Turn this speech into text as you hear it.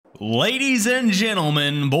Ladies and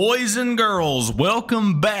gentlemen, boys and girls,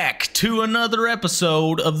 welcome back to another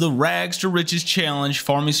episode of the Rags to Riches Challenge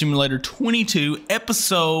Farming Simulator 22,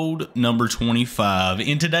 episode number 25.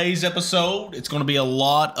 In today's episode, it's going to be a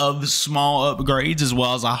lot of small upgrades, as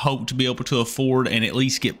well as I hope to be able to afford and at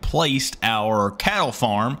least get placed our cattle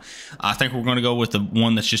farm. I think we're going to go with the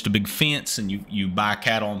one that's just a big fence and you buy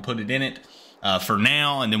cattle and put it in it. For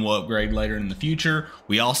now, and then we'll upgrade later in the future.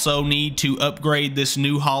 We also need to upgrade this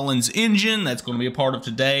new Holland's engine. That's going to be a part of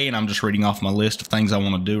today, and I'm just reading off my list of things I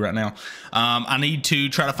want to do right now. I need to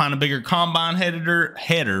try to find a bigger combine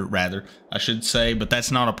header rather, I should say, but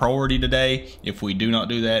that's not a priority today if we do not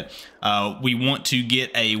do that. We want to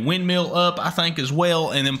get a windmill up, I think, as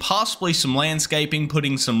well, and then possibly some landscaping,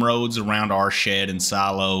 putting some roads around our shed and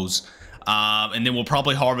silos, and then we'll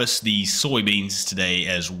probably harvest the soybeans today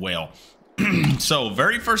as well. So,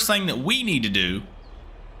 very first thing that we need to do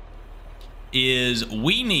is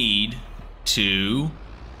we need to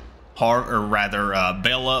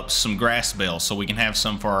bale up some grass bales so we can have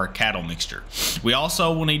some for our cattle mixture. We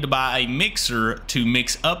also will need to buy a mixer to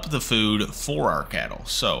mix up the food for our cattle.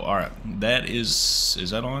 So, all right, is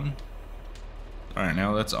that on? All right,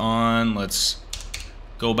 now that's on. Let's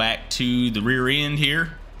go back to the rear end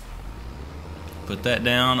here. Put that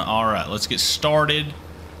down. All right, let's get started.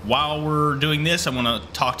 While we're doing this, I want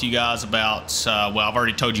to talk to you guys about, well, I've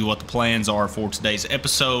already told you what the plans are for today's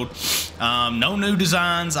episode. No new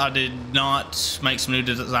designs. I did not make some new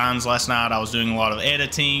designs last night. I was doing a lot of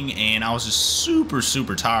editing, and I was just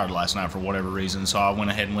super tired last night for whatever reason, so I went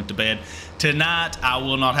ahead and went to bed. Tonight, I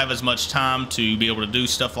will not have as much time to be able to do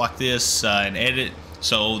stuff like this and edit.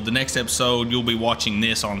 So the next episode, you'll be watching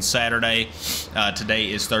this on Saturday. Today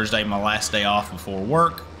is Thursday, my last day off before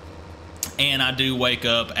work. And I do wake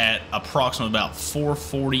up at approximately about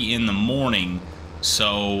 4:40 in the morning.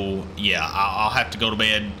 So, yeah, I'll have to go to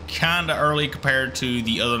bed kind of early compared to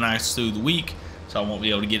the other nights through the week. So I won't be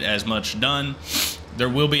able to get as much done. There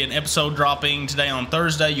will be an episode dropping today on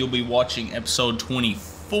Thursday. You'll be watching episode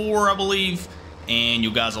 24, I believe. And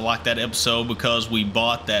you guys will like that episode because we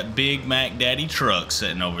bought that Big Mac Daddy truck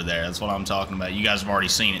sitting over there. That's what I'm talking about. You guys have already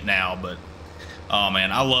seen it now, but... oh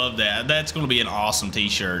man, I love that. That's going to be an awesome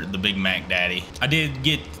t-shirt, the Big Mac Daddy. I did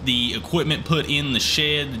get the equipment put in the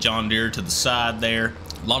shed, the John Deere to the side there.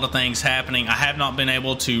 A lot of things happening. I have not been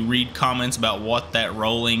able to read comments about what that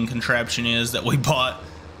rolling contraption is that we bought.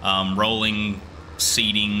 Rolling,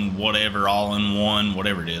 seating, whatever, all in one,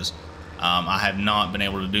 whatever it is. I have not been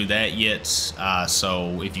able to do that yet.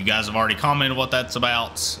 So if you guys have already commented what that's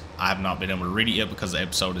about, I have not been able to read it yet because the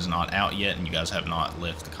episode is not out yet and you guys have not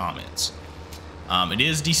left the comments. It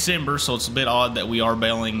is December, so it's a bit odd that we are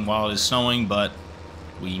baling while it is snowing, but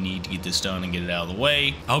we need to get this done and get it out of the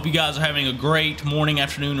way. I hope you guys are having a great morning,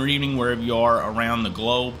 afternoon, or evening, wherever you are around the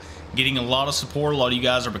globe. Getting a lot of support. A lot of you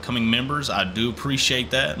guys are becoming members. I do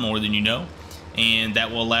appreciate that more than you know, and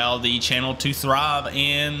that will allow the channel to thrive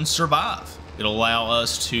and survive. It'll allow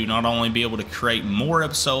us to not only be able to create more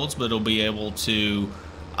episodes, but it'll be able to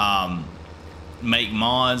make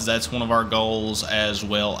mods. That's one of our goals, as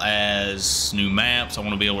well as new maps. I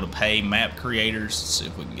want to be able to pay map creators. Let's see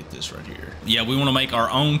if we can get this right here. Yeah, we want to make our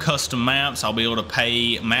own custom maps. I'll be able to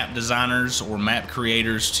pay map designers or map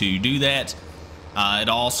creators to do that.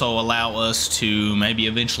 It'll also allow us to maybe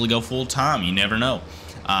eventually go full-time. You never know.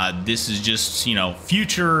 This is just, you know,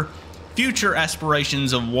 future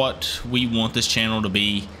aspirations of what we want this channel to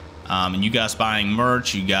be. And you guys buying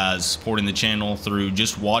merch, you guys supporting the channel through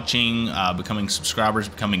just watching, becoming subscribers,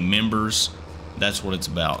 becoming members. That's what it's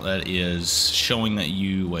about. That is showing that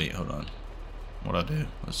you... wait, hold on. What'd I do?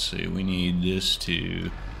 Let's see. We need this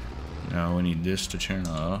to... no, we need this to turn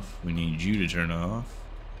off. We need you to turn off.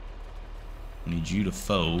 We need you to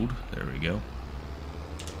fold. There we go.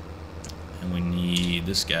 And we need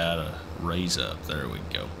this guy to raise up. There we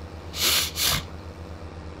go.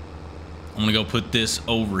 I'm gonna go put this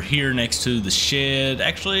over here next to the shed.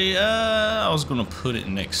 Actually, I was gonna put it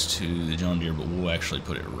next to the John Deere, but we'll actually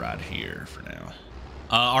put it right here for now.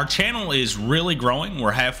 Our channel is really growing.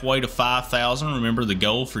 We're halfway to 5,000. Remember, the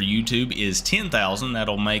goal for YouTube is 10,000.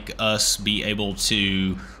 That'll make us be able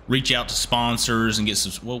to reach out to sponsors and get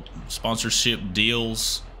some, well, sponsorship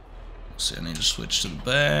deals. Let's see, I need to switch to the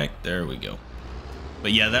back. There we go.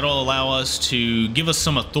 But yeah, that'll allow us to give us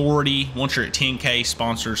some authority. Once you're at 10K,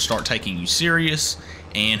 sponsors start taking you serious.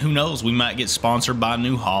 And who knows, we might get sponsored by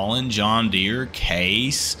New Holland, John Deere,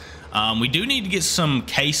 Case. We do need to get some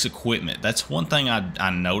Case equipment. That's one thing I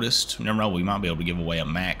noticed. You never know, we might be able to give away a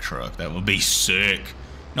Mack truck. That would be sick.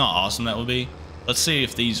 You know how awesome that would be? Let's see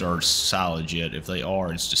if these are silage yet. If they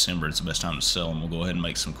are, it's December. It's the best time to sell them. We'll go ahead and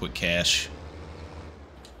make some quick cash.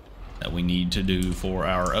 that we need to do for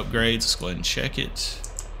our upgrades. Let's go ahead and check it.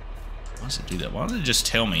 Why does it do that? Why does it just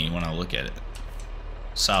tell me when I look at it?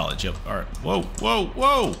 Silage, yep. All right. Whoa, whoa,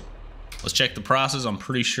 whoa. Let's check the prices. I'm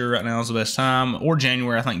pretty sure right now is the best time. Or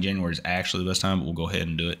January. I think January is actually the best time, but we'll go ahead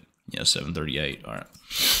and do it. Yeah, 7:38. All right.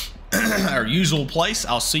 Our usual place.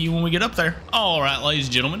 I'll see you when we get up there. All right, ladies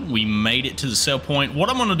and gentlemen, we made it to the sell point. What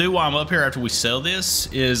I'm going to do while I'm up here after we sell this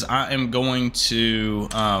is I am going to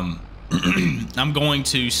I'm going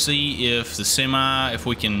to see if the semi, if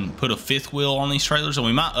we can put a fifth wheel on these trailers, and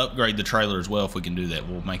we might upgrade the trailer as well if we can do that.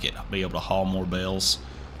 We'll make it be able to haul more bales,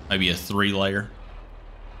 maybe a 3-layer.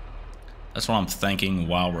 That's what I'm thinking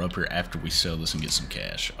while we're up here after we sell this and get some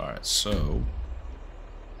cash. All right, so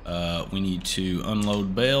we need to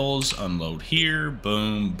unload bales, unload here,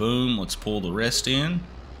 boom, boom. Let's pull the rest in.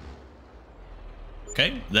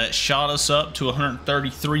 Okay, that shot us up to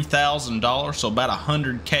 $133,000, so about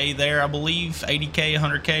 100K there, I believe. 80K,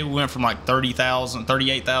 100K. We went from like 30,000,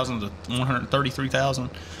 38,000 to 133,000.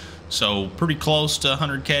 So pretty close to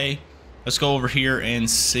 100K. Let's go over here and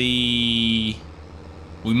see.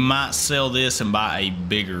 We might sell this and buy a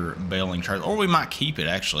bigger baling trailer, or we might keep it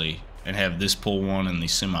actually and have this pull one and the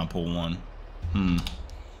semi pull one.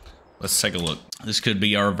 Let's take a look. This could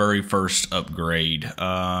be our very first upgrade.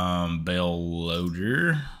 Bale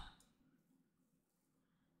loader.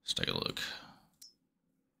 Let's take a look.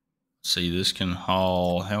 See, this can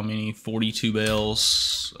haul how many? 42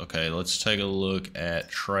 bales. Okay, let's take a look at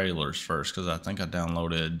trailers first, because I think I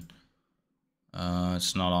downloaded.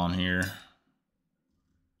 It's not on here.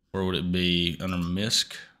 Where would it be? Under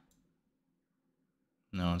MISC?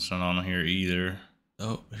 No, it's not on here either.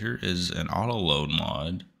 Oh, here is an auto load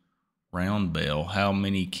mod. Round bale. How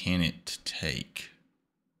many can it take?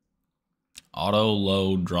 Auto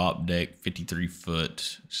load drop deck 53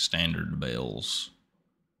 foot standard bales.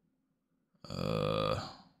 Oh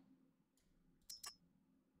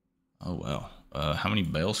wow. How many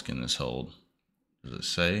bales can this hold? Does it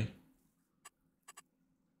say?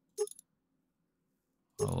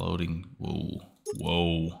 Auto loading. Whoa.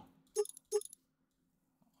 Whoa.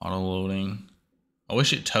 Auto loading. I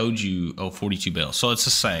wish it told you. Oh, 42 bales. So it's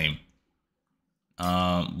the same.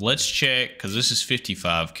 Let's check, because this is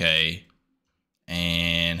 55K.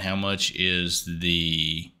 And how much is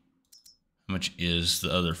the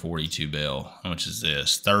other 42 bale? How much is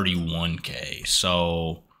this? 31K.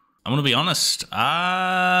 So I'm gonna be honest.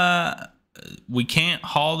 We can't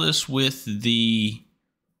haul this with the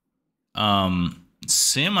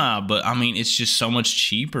semi, but I mean it's just so much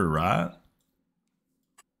cheaper, right?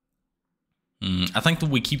 I think that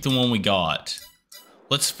we keep the one we got.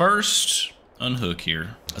 Let's first unhook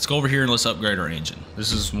here. Let's go over here and let's upgrade our engine.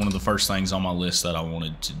 This is one of the first things on my list that I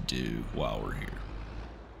wanted to do while we're here.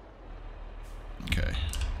 Okay.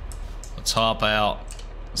 Let's hop out.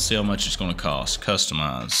 Let's see how much it's going to cost.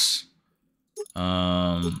 Customize.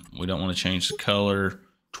 We don't want to change the color.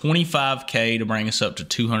 25K to bring us up to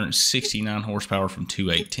 269 horsepower from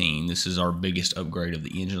 218. This is our biggest upgrade of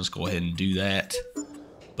the engine. Let's go ahead and do that.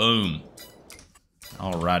 Boom.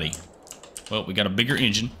 Alrighty. Well, we got a bigger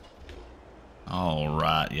engine.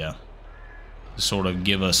 Alright, yeah. To sort of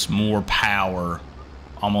give us more power.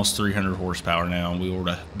 Almost 300 horsepower now. We ought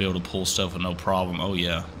to be able to pull stuff with no problem. Oh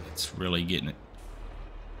yeah, it's really getting it.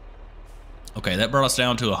 Okay, that brought us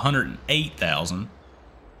down to 108,000.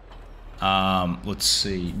 Let's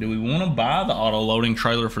see. Do we want to buy the auto loading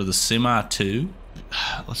trailer for the semi too?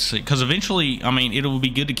 Let's see, because eventually, I mean, it'll be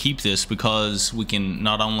good to keep this because we can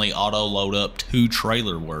not only auto load up 2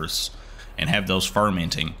 trailer worths and have those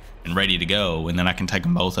fermenting and ready to go, and then I can take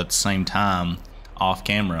them both at the same time off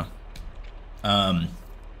camera. And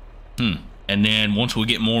then once we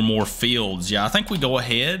get more and more fields, yeah, I think we go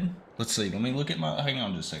ahead. Let's see, let me look at my, hang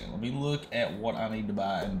on just a second. Let me look at what I need to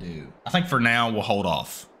buy and do. I think for now, we'll hold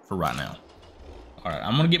off for right now. All right,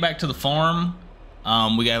 I'm gonna get back to the farm.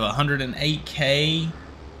 We have 108K.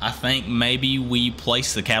 I think maybe we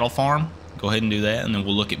place the cattle farm. Go ahead and do that, and then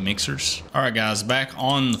we'll look at mixers. All right, guys, back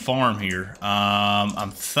on the farm here. I'm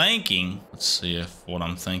thinking, let's see if what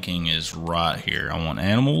I'm thinking is right here. I want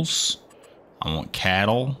animals. I want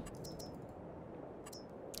cattle.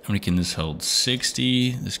 How many can this hold?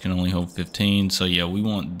 60. This can only hold 15. So yeah, we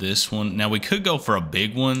want this one. Now we could go for a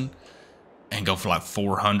big one and go for like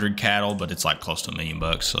 400 cattle, but it's like close to $1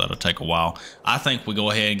 million, so that'll take a while. I think we go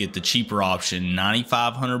ahead and get the cheaper option,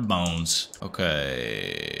 9,500 bones.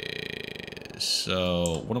 Okay,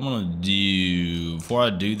 so what I'm gonna do, before I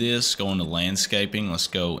do this, go into landscaping. Let's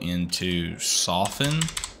go into soften.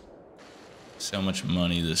 See how much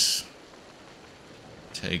money this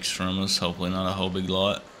takes from us. Hopefully not a whole big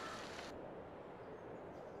lot.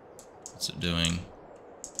 What's it doing?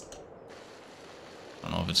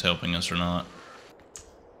 don't know if it's helping us or not.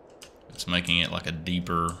 It's making it like a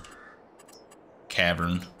deeper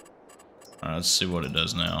cavern. All right, let's see what it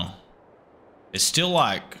does now. It's still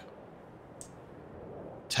like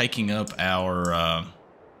taking up our,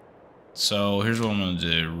 so here's what I'm gonna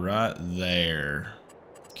do right there.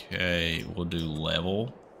 Okay, we'll do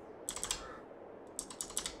level.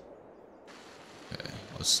 Okay,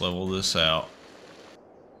 let's level this out.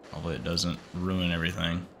 Hopefully it doesn't ruin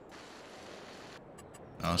everything.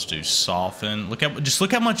 Now let's do soften. Look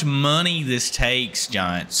how much money this takes,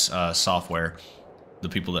 Giants software. The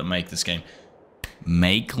people that make this game.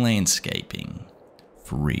 Make landscaping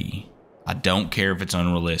free. I don't care if it's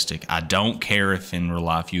unrealistic. I don't care if in real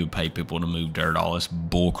life you would pay people to move dirt. All this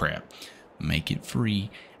bullcrap. Make it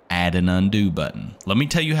free. Add an undo button. Let me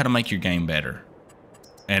tell you how to make your game better.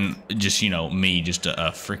 And just, you know, me, just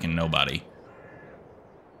a freaking nobody.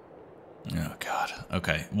 Oh, God.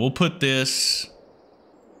 Okay. We'll put this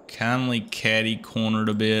kindly catty cornered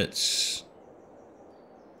a bit.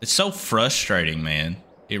 It's so frustrating, man.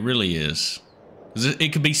 It really is.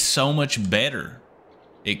 It could be so much better.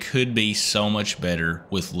 It could be so much better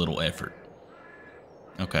with little effort.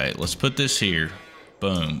 Okay, let's put this here.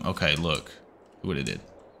 Boom. Okay, look. Look what it did.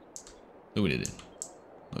 Look what it did.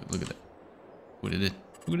 Look at that. What it did.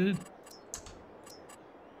 Look what it did.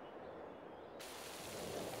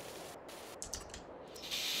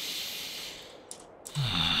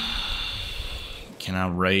 Can I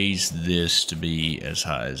raise this to be as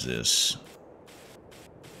high as this?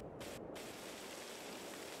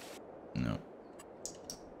 No.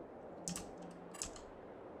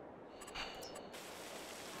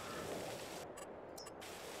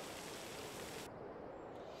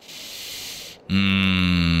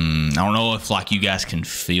 I don't know if like you guys can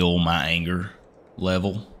feel my anger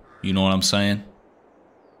level. You know what I'm saying?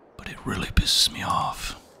 But it really pisses me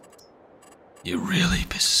off. It really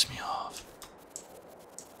pisses me off.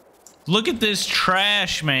 Look at this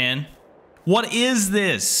trash, man. What is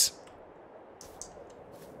this?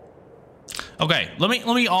 Okay, let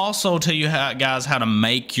me also tell you guys how to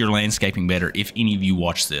make your landscaping better if any of you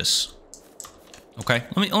watch this. Okay,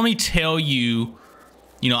 let me tell you.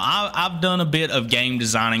 You know, I've done a bit of game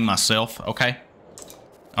designing myself. Okay,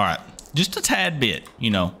 all right, just a tad bit. You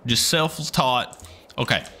know, just self-taught.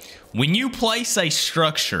 Okay, when you place a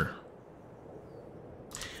structure,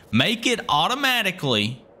 make it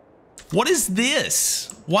automatically. What is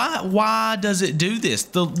this? Why does it do this?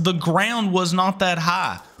 The ground was not that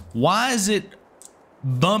high. Why is it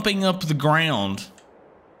bumping up the ground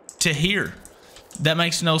to here? That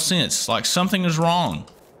makes no sense. Like something is wrong.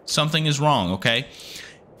 Something is wrong, okay?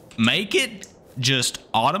 Make it just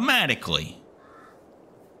automatically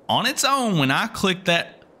on its own when I click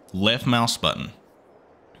that left mouse button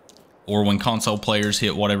or when console players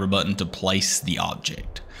hit whatever button to place the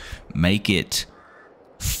object. Make it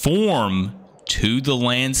form to the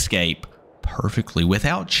landscape perfectly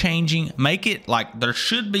without changing. Make it like there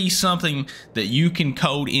should be something that you can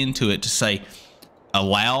code into it to say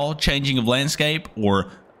allow changing of landscape,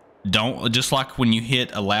 or don't, just like when you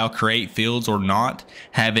hit allow create fields or not,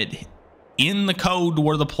 have it in the code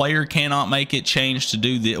where the player cannot make it change to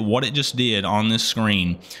do what it just did on this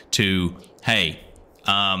screen to, hey,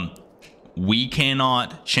 we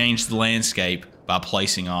cannot change the landscape by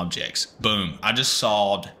placing objects. Boom. I just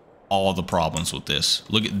solved all the problems with this.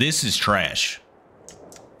 Look, this is trash.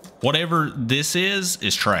 Whatever this is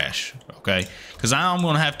trash, okay? Because I'm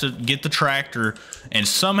going to have to get the tractor and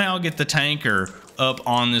somehow get the tanker up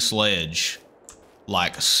on this ledge,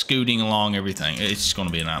 like scooting along everything. It's going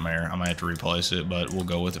to be a nightmare. I'm going to have to replace it, but we'll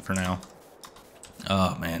go with it for now.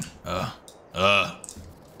 Oh, man.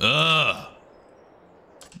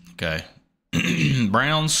 Okay.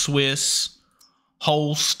 Brown Swiss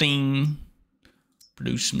Holstein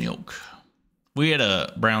produce milk. We had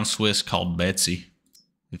a brown Swiss called Betsy,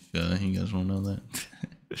 if you guys want to know that.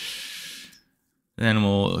 The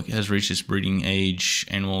animal has reached its breeding age.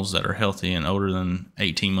 Animals that are healthy and older than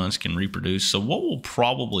 18 months can reproduce. So what we'll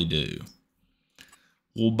probably do,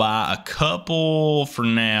 we'll buy a couple for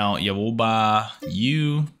now. Yeah, we'll buy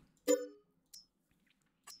you.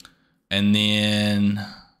 And then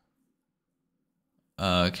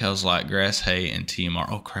cows like grass, hay, and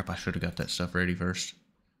TMR. Oh, crap, I should have got that stuff ready first.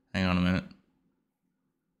 Hang on a minute.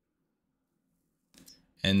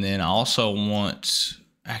 And then I also want...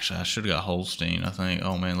 Actually, I should have got Holstein, I think.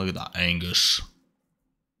 Oh, man, look at the Angus.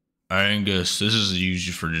 Angus. This is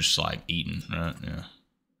usually for just, like, eating, right? Yeah.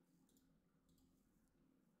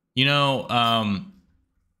 You know,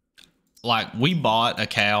 like, we bought a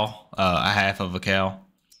cow, a half of a cow,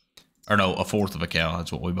 Or no, a fourth of a cow.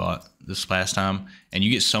 That's what we bought this past time. And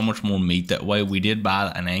you get so much more meat that way. We did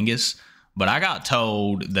buy an Angus, but I got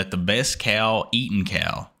told that the best cow, eaten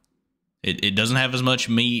cow, it doesn't have as much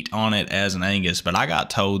meat on it as an Angus, but I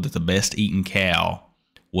got told that the best eaten cow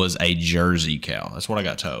was a Jersey cow. That's what I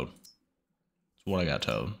got told. That's what I got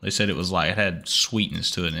told. They said it was like, it had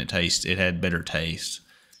sweetness to it and it had better taste.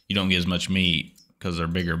 You don't get as much meat because they're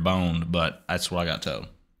bigger boned, but that's what I got told.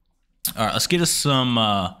 All right, let's get us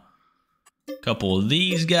some, couple of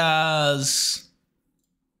these guys.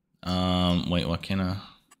 Wait, what can I?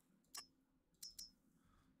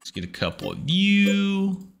 Let's get a couple of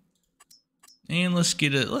you. And let's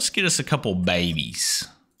get us a couple babies.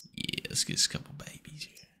 Yeah, let's get us a couple babies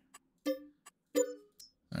here.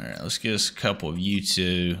 All right, let's get us a couple of you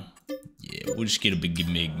two. Yeah, we'll just get a big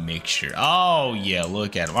mixture. Oh yeah,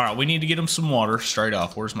 look at them. All right, we need to get them some water straight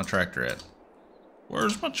off. Where's my tractor at?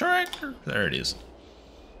 Where's my tractor? There it is.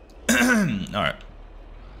 All right,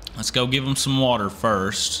 let's go give them some water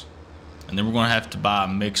first, and then we're gonna have to buy a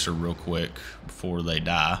mixer real quick before they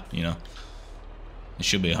die. You know. It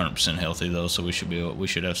should be 100% healthy though, so we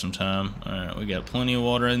should have some time. All right, we got plenty of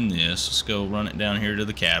water in this. Let's go run it down here to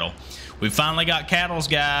the cattle. We finally got cattle,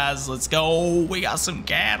 guys. Let's go. We got some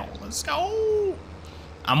cattle. Let's go.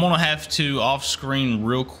 I'm gonna have to off screen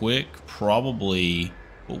real quick, probably.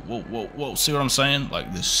 Whoa. See what I'm saying?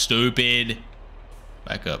 Like this stupid.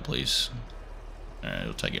 Back up, please. All right,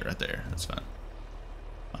 we'll take it right there. That's fine.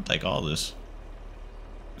 I'll take all this.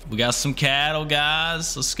 We got some cattle,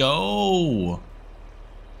 guys. Let's go.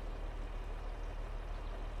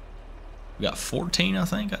 We got 14, I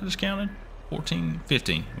think I just counted. 14,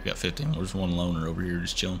 15. We got 15. There's one loner over here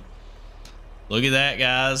just chilling. Look at that,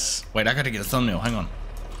 guys. Wait, I gotta get a thumbnail. Hang on.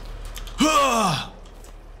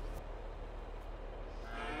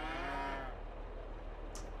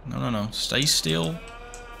 No. Stay still.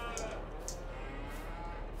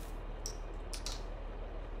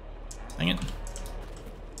 Dang it.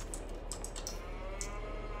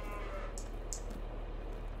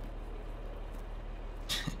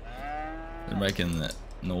 They're making that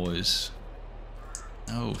noise.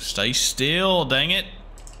 Oh, stay still, dang it.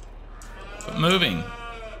 Quit moving.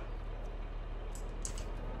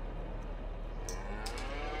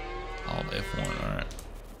 All F1, alright.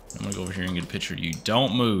 I'm gonna go over here and get a picture of you.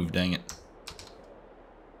 Don't move, dang it.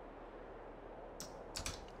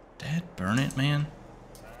 Dad, burn it, man.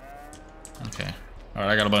 Okay. Alright,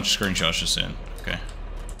 I got a bunch of screenshots just in. Okay.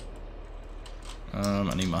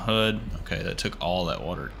 I need my HUD. Okay, that took all that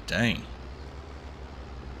water. Dang.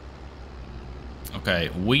 Okay,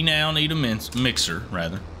 we now need a mixer,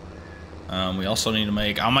 rather. We also need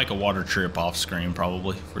to I'll make a water trip off screen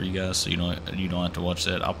probably for you guys, so you don't have to watch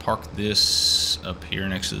that. I'll park this up here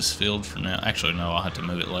next to this field for now. Actually, no, I'll have to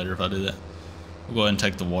move it later if I do that. We'll go ahead and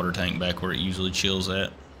take the water tank back where it usually chills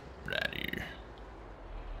at. Right here.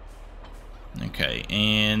 Okay,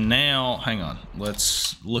 and now, hang on.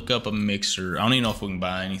 Let's look up a mixer. I don't even know if we can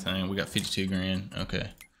buy anything. We got 52 grand. Okay,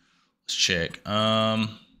 let's check.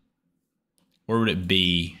 Where would it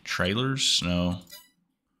be? Trailers? No.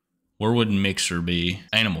 Where would mixer be?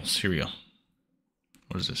 Animals. Here we go.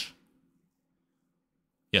 What is this?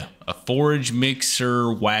 Yeah, a forage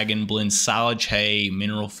mixer wagon blends silage, hay,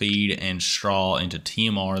 mineral feed, and straw into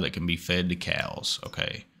TMR that can be fed to cows.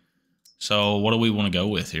 Okay. So what do we want to go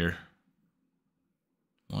with here?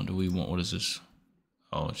 What do we want? What is this?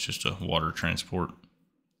 Oh, it's just a water transport.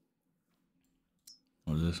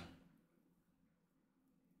 What is this?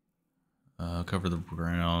 Cover the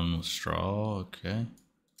ground with straw. Okay.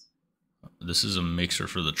 This is a mixer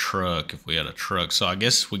for the truck if we had a truck. So I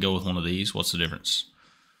guess we go with one of these. What's the difference?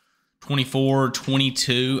 24,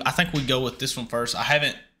 22. I think we go with this one first. I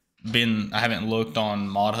haven't looked on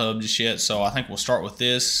ModHub just yet, so I think we'll start with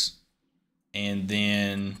this, and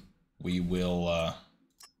then we will.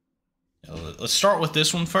 Let's start with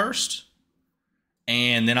this one first,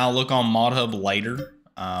 and then I'll look on ModHub later.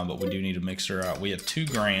 But we do need a mixer. We have 2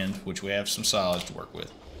 grand, which we have some silage to work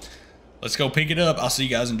with. Let's go pick it up. I'll see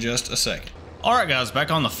you guys in just a second. All right, guys,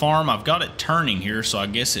 back on the farm. I've got it turning here, so I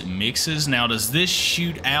guess it mixes. Now, does this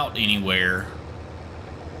shoot out anywhere?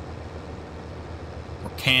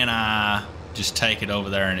 Or can I just take it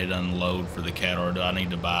over there and it unload for the cattle? Or do I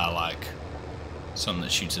need to buy, like, something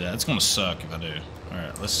that shoots it out? It's going to suck if I do. All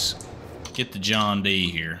right, let's get the John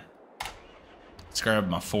D here. Let's grab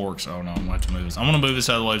my forks. Oh, no, I'm going to have to move this. I'm going to move this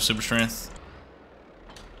out of the way with super strength.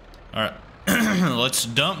 All right. Let's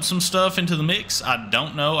dump some stuff into the mix. I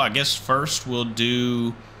don't know. I guess first we'll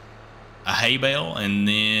do a hay bale, and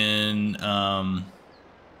then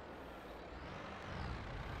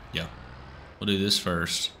yeah, we'll do this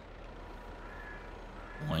first.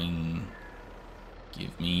 Boing.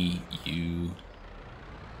 Give me you.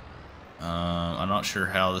 I'm not sure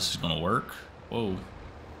how this is gonna work. Whoa.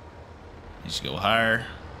 Needs to go higher.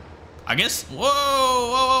 I guess. Whoa! Whoa!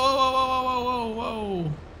 Whoa! Whoa! Whoa! Whoa! Whoa!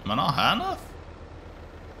 Whoa! Am I not high enough?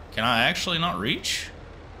 Can I actually not reach?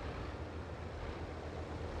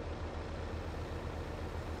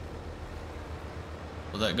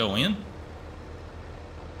 Will that go in?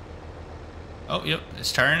 Oh, yep.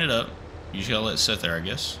 It's tearing it up. You just gotta let it sit there, I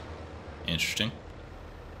guess. Interesting.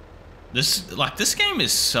 This game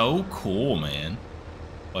is so cool, man.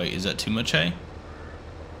 Wait, is that too much hay?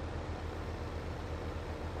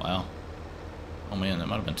 Wow. Oh man, that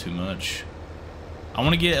might have been too much. I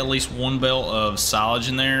want to get at least one bale of silage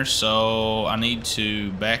in there, so I need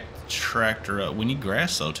to back the tractor up. We need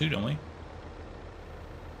grass though too, don't we?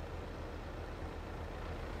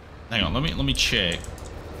 Hang on, let me check.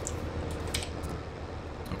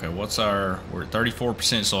 Okay, what's our, we're at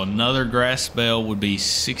 34%, so another grass bale would be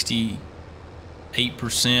 68%,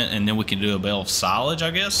 and then we can do a bale of silage, I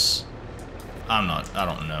guess? I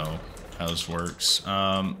don't know how this works.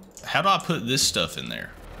 How do I put this stuff in there?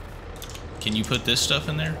 Can you put this stuff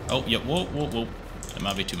in there? Oh, yeah, whoa, whoa, whoa. That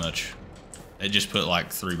might be too much. It just put like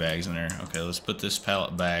 3 bags in there. Okay, let's put this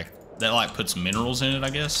pallet back. That like puts minerals in it, I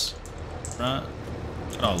guess, right?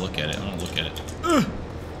 Oh, look at it, I'm gonna look at it.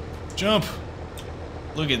 Jump!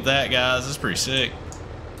 Look at that, guys. That's pretty sick.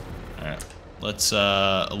 All right, let's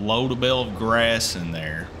load a bale of grass in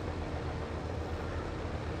there.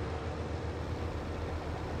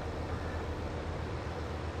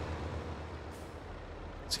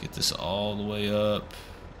 Let's get this all the way up,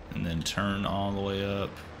 and then turn all the way up.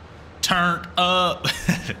 Turn up.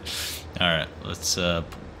 All right, let's.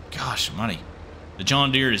 Gosh, money. The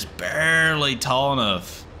John Deere is barely tall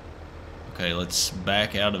enough. Okay, let's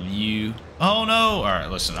back out of view. Oh no! All right,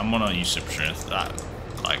 listen, I'm gonna use super strength. I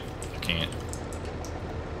can't.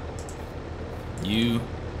 You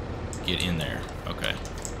get in there. Okay.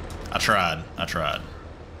 I tried.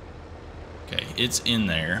 Okay, it's in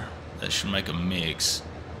there. That should make a mix.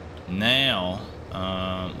 Now,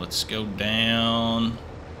 let's go down.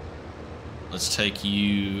 Let's take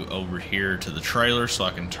you over here to the trailer so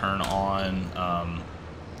I can turn on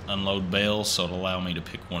unload bales, so it'll allow me to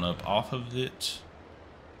pick one up off of it.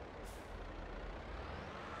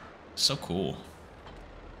 So cool.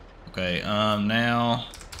 Okay, now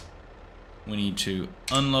we need to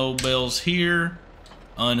unload bales here,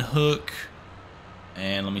 unhook,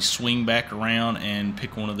 and let me swing back around and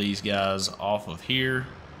pick one of these guys off of here.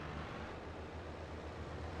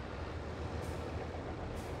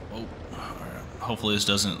 Oh, hopefully this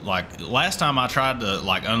doesn't, like, last time I tried to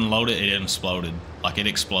like unload it, it exploded. Like, it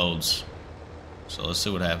explodes. So let's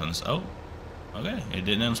see what happens. Oh, okay, it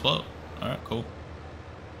didn't explode. All right, cool.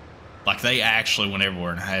 Like, they actually went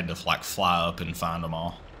everywhere and had to like fly up and find them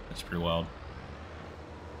all. That's pretty wild.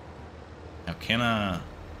 Now can I?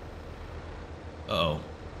 Uh-oh.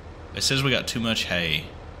 It says we got too much hay.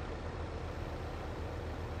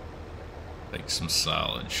 Take some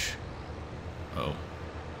silage. Oh.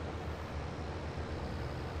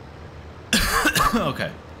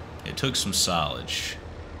 Okay. It took some silage.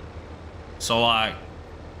 So like,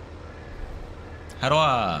 how do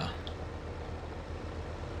I?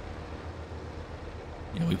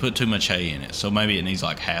 Yeah, we put too much hay in it, so maybe it needs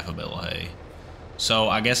like half a bale of hay. So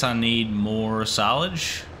I guess I need more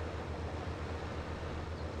silage.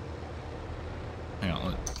 Hang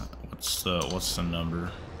on, what's the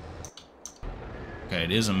number? Okay,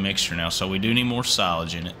 it is a mixture now, so we do need more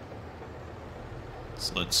silage in it.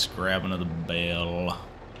 So let's grab another bale.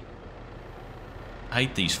 I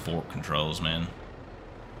hate these fork controls, man.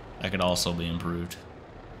 That could also be improved.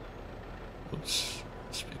 Oops.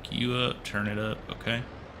 Let's pick you up, turn it up, okay.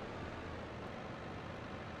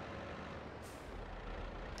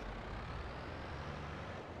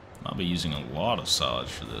 I'll be using a lot of silage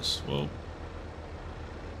for this. Whoa.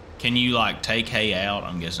 Can you like take hay out?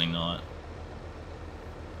 I'm guessing not.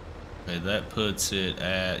 Okay, that puts it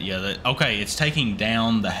at, yeah, that, okay, it's taking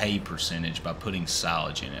down the hay percentage by putting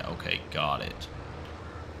silage in it. Okay, got it.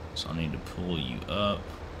 So I need to pull you up.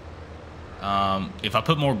 If I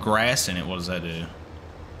put more grass in it, what does that do?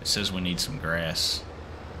 It says we need some grass.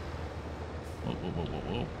 Whoa, whoa, whoa, whoa,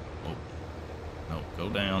 whoa, whoa. No, go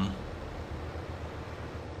down.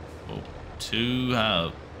 Whoa, too high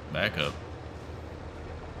up. Back up.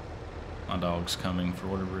 My dog's coming for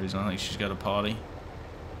whatever reason. I think she's got a potty.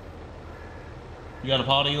 You got a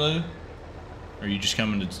potty, Lou? Or are you just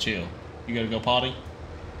coming to chill? You gotta go potty?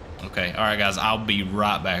 Okay, alright guys, I'll be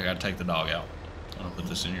right back. I gotta take the dog out. I'm gonna put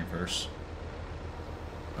this in here first.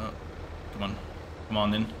 Oh, come on. Come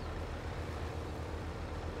on then.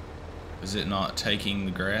 Is it not taking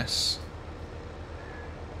the grass?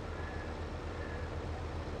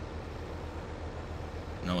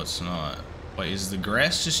 No, it's not. Wait, is the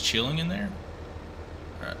grass just chilling in there?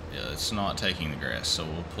 Alright, yeah, it's not taking the grass, so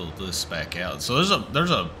we'll pull this back out. So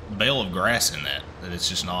there's a bale of grass in that it's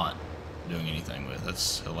just not doing anything with.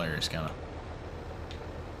 That's hilarious, kind of.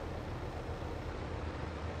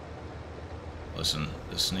 Listen,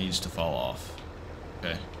 this needs to fall off.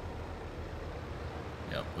 Okay.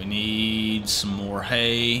 Yep, we need some more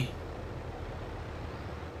hay.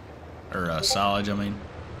 Or silage, I mean.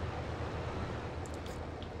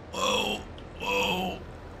 Whoa, whoa.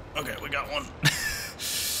 Okay, we got one.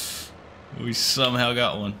 We somehow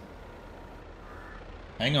got one.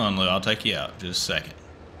 Hang on, Lou, I'll take you out. Just a second.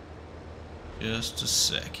 Just a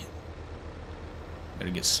second.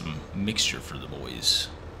 Gotta get some mixture for the boys.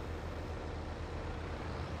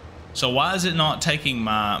 So why is it not taking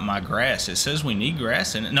my grass? It says we need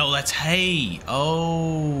grass in it. No, that's hay.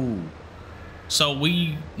 Oh. So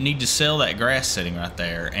we need to sell that grass sitting right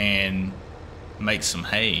there and make some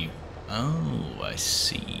hay. Oh, I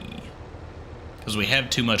see. Because we have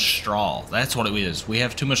too much straw. That's what it is. We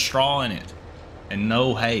have too much straw in it. And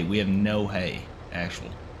no hay. We have no hay,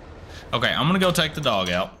 actually. Okay, I'm going to go take the dog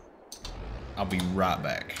out. I'll be right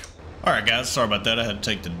back. Alright guys, sorry about that. I had to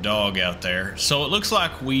take the dog out there. So it looks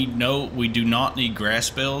like we do not need grass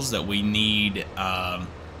bales, that we need a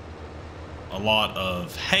lot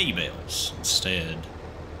of hay bales instead.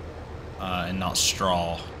 And not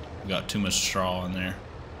straw. We got too much straw in there.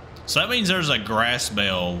 So that means there's a grass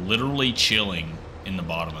bale literally chilling in the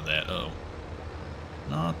bottom of that. Oh.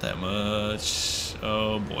 Not that much.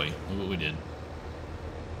 Oh boy, look what we did.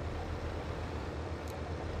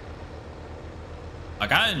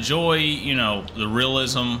 Like, I enjoy, you know, the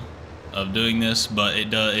realism of doing this, but it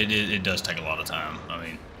does take a lot of time. I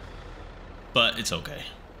mean, but it's okay.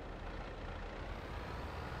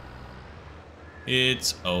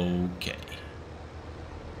 It's okay.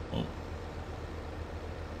 Oh.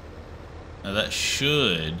 Now that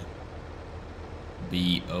should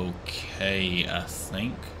be okay, I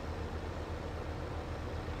think.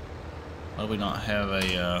 Why do we not have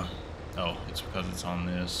a, oh, it's because it's on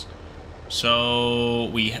this. So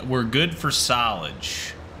we're good for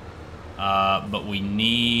silage, but we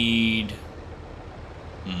need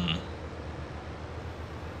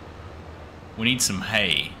we need some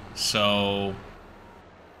hay. So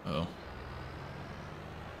let's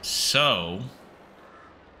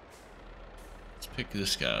pick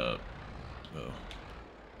this guy up.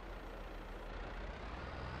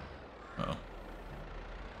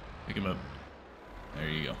 Pick him up. There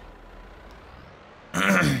you go.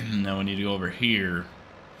 Now we need to go over here,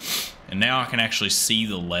 and now I can actually see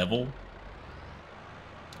the level.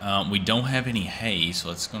 We don't have any hay, so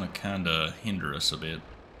it's going to kind of hinder us a bit.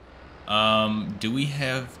 Do we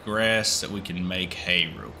have grass that we can make hay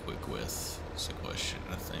real quick with? That's the question,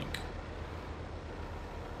 I think.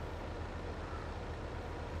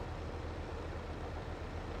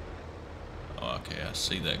 Oh, okay, I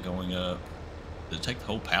see that going up. Did it take the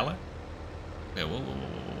whole pallet? Okay, whoa, whoa, whoa,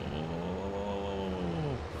 whoa, whoa.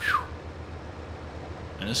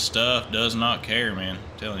 And this stuff does not care, man.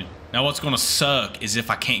 I'm telling you. Now what's going to suck is if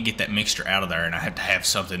I can't get that mixture out of there and I have to have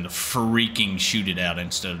something to freaking shoot it out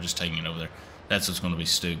instead of just taking it over there. That's what's going to be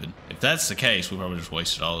stupid. If that's the case, we probably just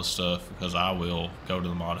wasted all this stuff, because I will go to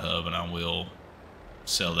the mod hub and I will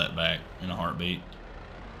sell that back in a heartbeat.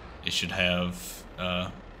 It should have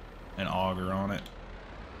an auger on it.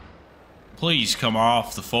 Please come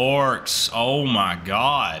off the forks. Oh my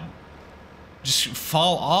god. Just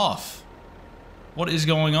fall off. What is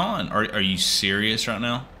going on? Are you serious right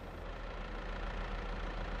now?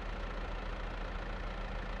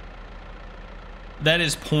 That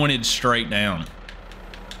is pointed straight down.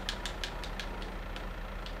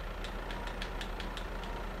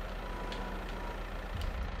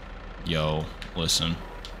 Yo, listen.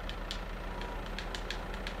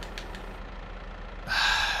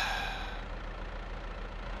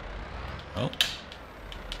 Oh.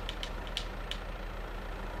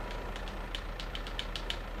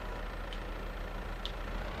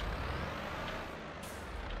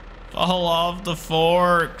 Fall off the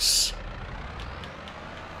forks.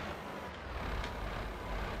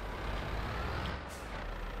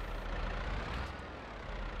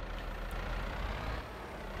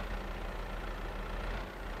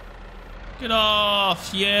 Get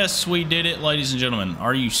off. Yes, we did it, ladies and gentlemen.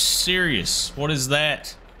 Are you serious? What is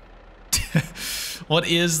that? What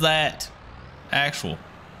is that? Actual.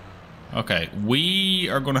 Okay, we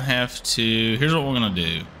are going to have to... Here's what we're going to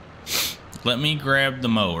do. Let me grab the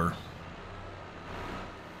mower.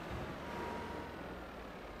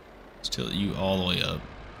 tilt you all the way up.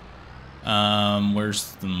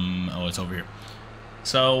 Where's the... Oh, it's over here.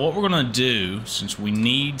 So what we're gonna do, since we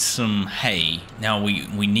need some hay, now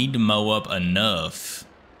we need to mow up enough.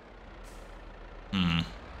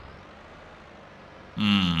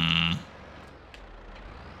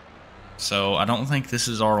 So I don't think this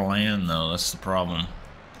is our land though, that's the problem.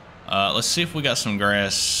 Let's see if we got some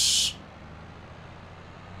grass.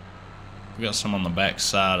 We got some on the back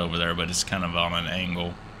side over there, but it's kind of on an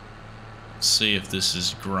angle. Let's see if this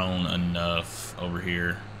is grown enough over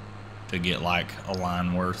here to get like a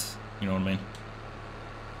line worth, you know what I mean?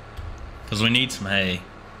 Because we need some hay.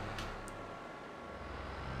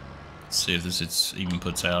 Let's see if this even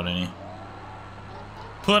puts out any.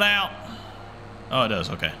 Put out! Oh, it does,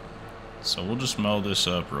 okay. So we'll just mow this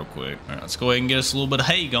up real quick. All right, let's go ahead and get us a little bit of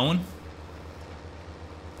hay going.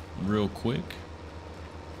 Real quick.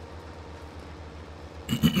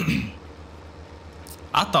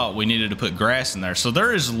 I thought we needed to put grass in there. So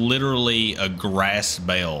there is literally a grass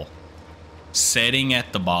bale setting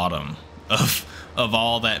at the bottom of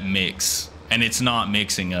all that mix. And it's not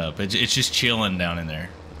mixing up. It's just chilling down in there,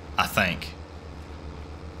 I think.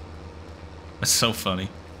 That's so funny.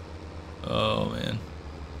 Oh, man.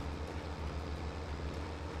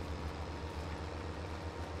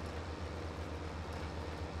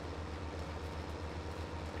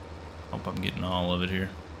 Hope I'm getting all of it here.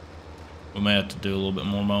 We may have to do a little bit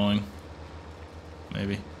more mowing.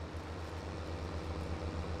 Maybe.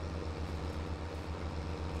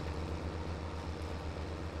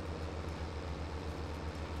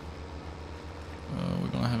 We're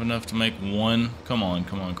gonna have enough to make one. Come on,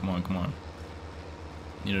 come on, come on, come on.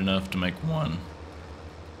 Need enough to make one.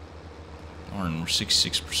 Darn, we're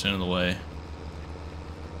 66% of the way.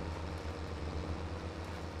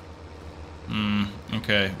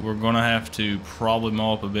 Okay, we're gonna have to probably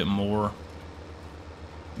mow up a bit more.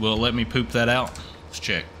 Will it let me poop that out? Let's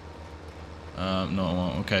check. No, it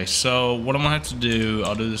won't. Okay, so what I'm gonna have to do,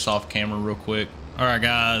 I'll do this off camera real quick. All right,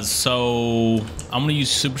 guys, so I'm gonna use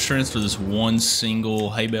super strength for this one single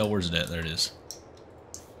hay bale. Where's it at? There it is.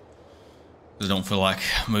 I don't feel like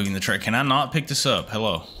moving the tray. Can I not pick this up?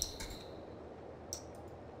 Hello.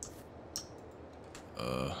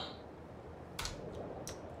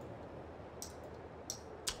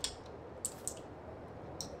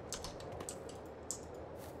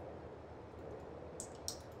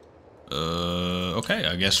 Okay,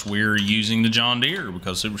 I guess we're using the John Deere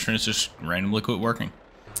because super strength just randomly quit working.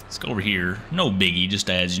 Let's go over here. No biggie, just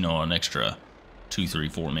adds, you know, an extra 2, 3,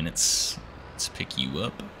 4 minutes. Let's pick you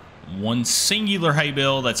up. One singular hay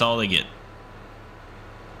bale, that's all they get.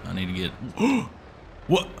 I need to get...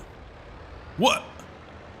 What? What?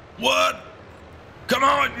 What? Come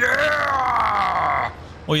on, yeah!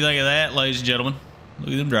 What do you think of that, ladies and gentlemen? Look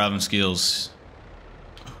at them driving skills.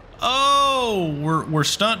 Oh, we're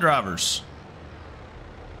stunt drivers.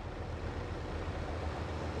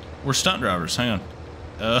 We're stunt drivers. Hang on.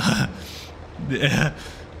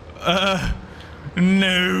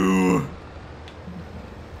 No.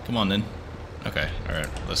 Come on then. Okay. All right.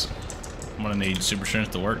 Listen. I'm gonna need super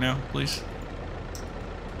strength to work now, please.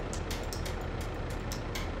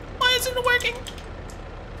 Why isn't it working?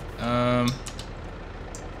 All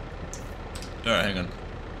right. Hang on.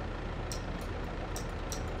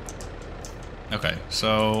 Okay,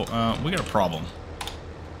 so we got a problem.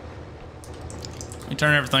 Let me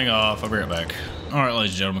turn everything off. I'll be right back. All right,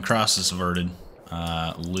 ladies and gentlemen, crisis averted.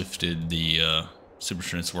 Lifted the super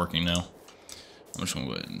strength's working now. I'm just gonna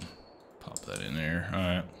go ahead and pop that in there. All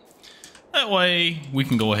right. That way we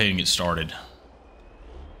can go ahead and get started.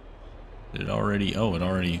 Did it already? Oh, it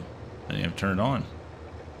already. I didn't have to turn it on.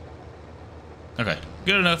 Okay,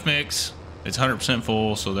 good enough mix. It's 100%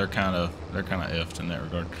 full, so they're kind of effed in that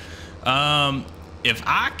regard. If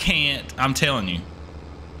I can't, I'm telling you,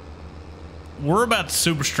 we're about to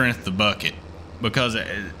super strength the bucket, because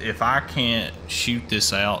if I can't shoot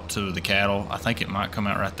this out to the cattle, I think it might come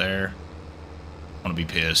out right there. I'm gonna be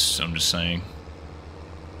pissed. I'm just saying.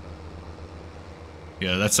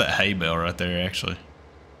 Yeah, that's that hay bale right there. Actually,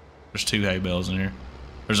 there's 2 hay bales in here.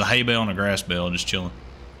 There's a hay bale and a grass bale just chilling.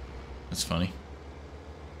 That's funny.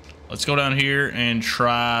 Let's go down here and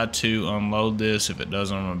try to unload this. If it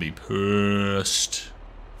doesn't, I'm gonna be pissed.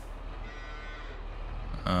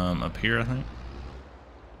 Up here, I think.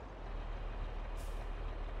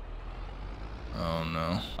 Oh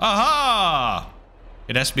no. Aha!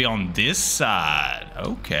 It has to be on this side.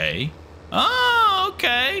 Okay. Oh,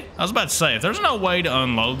 okay. I was about to say, if there's no way to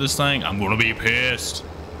unload this thing, I'm gonna be pissed.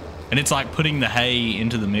 And it's like putting the hay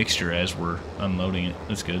into the mixture as we're unloading it.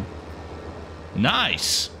 That's good.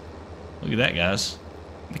 Nice. Look at that, guys.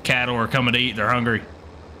 The cattle are coming to eat. They're hungry.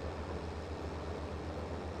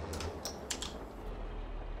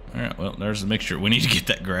 well, there's the mixture. We need to get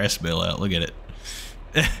that grass bale out. Look at it.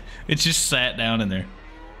 It just sat down in there.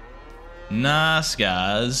 Nice,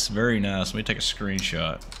 guys. Very nice. Let me take a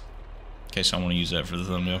screenshot in case I want to use that for the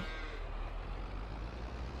thumbnail.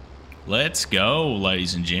 Let's go,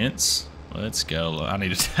 ladies and gents. Let's go. I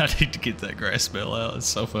need to get that grass bale out. It's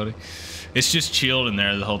so funny. It's just chilled in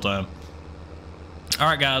there the whole time. All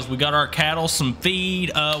right, guys. We got our cattle some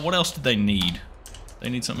feed. What else did they need? They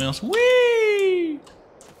need something else. Whee!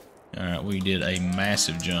 All right, we did a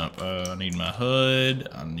massive jump. I need my hood.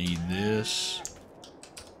 I need this.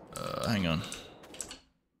 Hang on.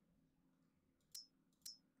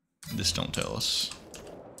 This don't tell us.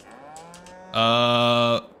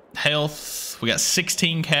 Health. We got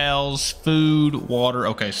 16 cows, food, water.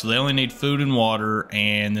 Okay, so they only need food and water,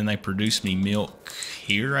 and then they produce me milk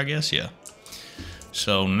here, I guess. Yeah.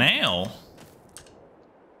 So now,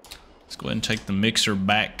 let's go ahead and take the mixer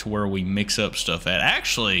back to where we mix up stuff at.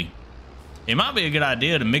 Actually, it might be a good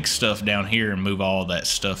idea to mix stuff down here and move all that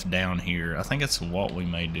stuff down here. I think that's what we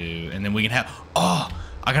may do. And then we can have, oh,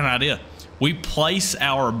 I got an idea. We place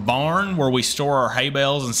our barn where we store our hay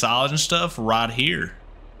bales and silage and stuff right here,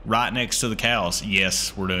 right next to the cows.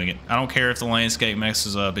 Yes, we're doing it. I don't care if the landscape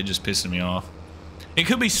messes up. It just pisses me off. It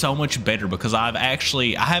could be so much better because I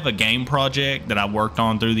have a game project that I've worked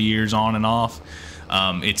on through the years on and off.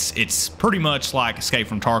 It's pretty much like Escape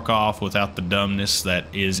from Tarkov without the dumbness that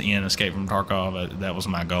is in Escape from Tarkov. That was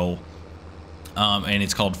my goal. And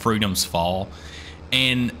it's called Freedom's Fall.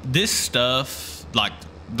 And this stuff, like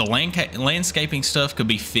the landscaping stuff, could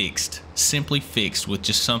be fixed, simply fixed with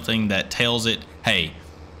just something that tells it, hey,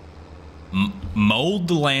 mold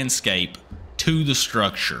the landscape to the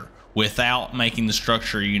structure without making the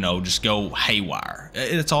structure, you know, just go haywire.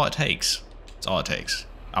 It's all it takes. It's all it takes.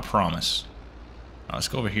 I promise. Let's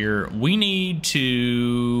go over here. We need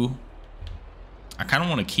to, I kind of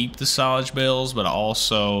want to keep the silage bales, but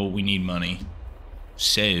also we need money.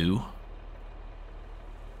 So,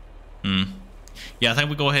 yeah, I think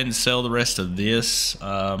we go ahead and sell the rest of this.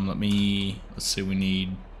 Let's see, we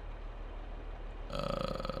need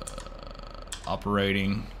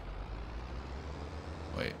operating.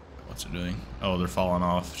 Wait, what's it doing? Oh, they're falling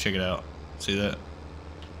off. Check it out. See that?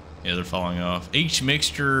 Yeah, they're falling off. Each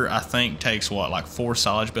mixture, I think, takes what, like 4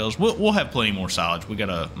 silage bales. We'll have plenty more silage. We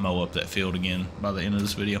gotta mow up that field again by the end of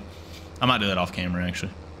this video. I might do that off camera,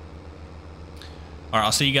 actually. All right,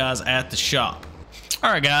 I'll see you guys at the shop.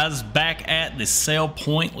 All right, guys, back at the sell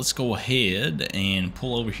point. Let's go ahead and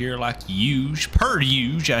pull over here like per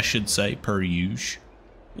usual, I should say, per usual.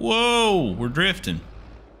 Whoa, we're drifting.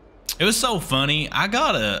 It was so funny. I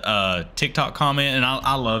got a TikTok comment, and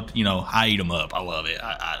I loved, you know, I eat them up. I love it.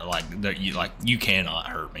 I like you cannot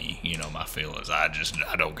hurt me. You know my feelings. I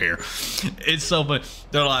don't care. It's so funny.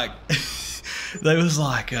 They're like, they was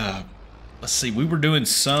like, let's see, we were doing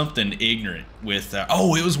something ignorant with.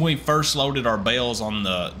 Oh, it was when we first loaded our bales on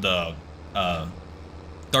the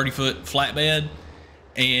 30-foot flatbed,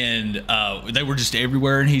 and they were just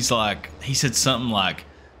everywhere. And he said something like,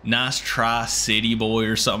 nice try, city boy,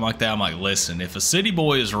 or something like that. I'm like, listen, if a city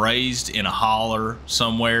boy is raised in a holler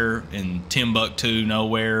somewhere in Timbuktu,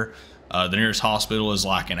 nowhere, the nearest hospital is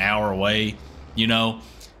like an hour away, you know,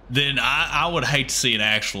 then I would hate to see an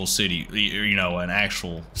actual city, you know, an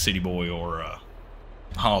actual city boy or a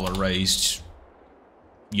holler raised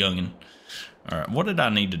youngin. All right, what did I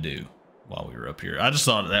need to do while we were up here? I just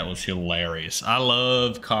thought that was hilarious. I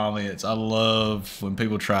love comments. I love when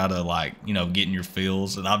people try to, like, you know, get in your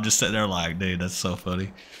feels, and I'm just sitting there like, dude, that's so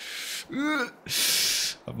funny. I'm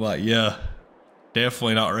like, yeah,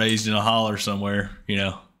 definitely not raised in a holler somewhere, you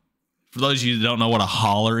know. For those of you that don't know what a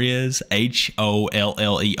holler is,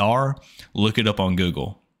 H-O-L-L-E-R, look it up on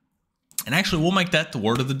Google. And actually, we'll make that the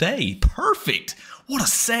word of the day. Perfect. What a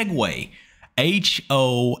segue.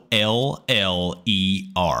 H-O-L-L-E-R.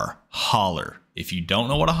 Holler. If you don't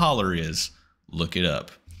know what a holler is, look it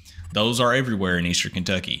up. Those are everywhere in Eastern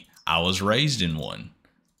Kentucky. I was raised in one.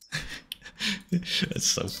 That's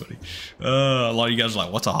so funny. A lot of you guys are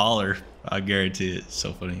like, what's a holler? I guarantee it's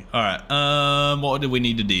so funny. All right, what do we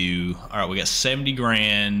need to do? All right, we got 70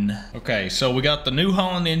 grand. Okay, so we got the New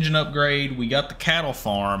Holland engine upgrade. We got the cattle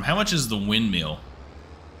farm. How much is the windmill?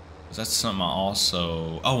 That's something I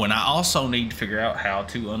also... Oh, and I also need to figure out how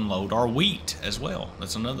to unload our wheat as well.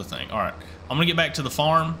 That's another thing. All right, I'm gonna get back to the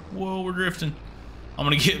farm. Whoa, we're drifting. I'm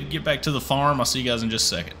gonna get back to the farm. I'll see you guys in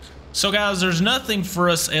just a second. So guys, there's nothing for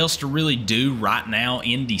us else to really do right now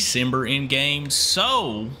in December in game.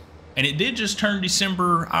 So, and it did just turn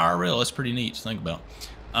December IRL. That's pretty neat to think about.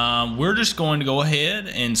 We're just going to go ahead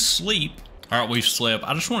and sleep All right, we've slept.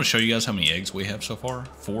 I just want to show you guys how many eggs we have so far.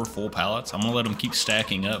 4 full pallets. I'm gonna let them keep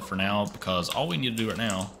stacking up for now because all we need to do right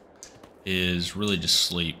now is really just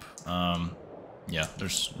sleep. Yeah,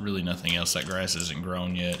 there's really nothing else. That grass isn't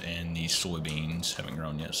grown yet, and these soybeans haven't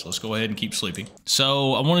grown yet. So let's go ahead and keep sleeping.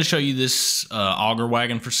 So I want to show you this auger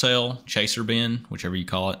wagon for sale, chaser bin, whichever you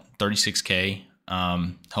call it, 36K,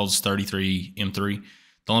 holds 33 M3.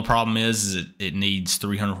 The only problem is it needs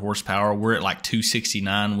 300 horsepower. We're at like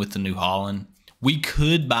 269 with the new Holland. We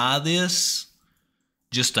could buy this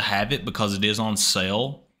just to have it because it is on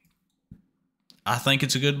sale. I think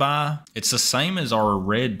it's a good buy. It's the same as our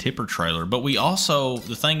red tipper trailer, but we also,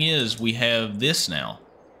 the thing is, we have this now,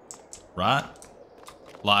 right?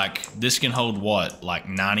 Like, this can hold what? Like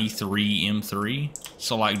 93 M3?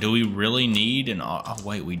 So, like, do we really need an... Oh,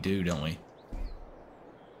 wait, we do, don't we?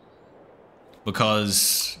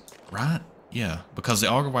 Because, right? Yeah, because the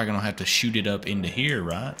auger wagon will have to shoot it up into here,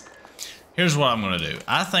 right? Here's what I'm going to do.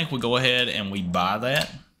 I think we go ahead and we buy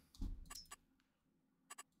that,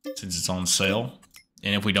 since it's on sale.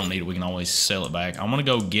 And if we don't need it, we can always sell it back. I'm going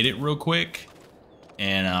to go get it real quick,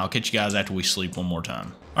 and I'll catch you guys after we sleep one more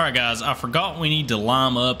time. All right, guys, I forgot we need to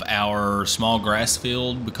lime up our small grass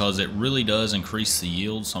field because it really does increase the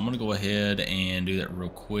yield. So I'm going to go ahead and do that real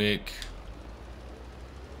quick.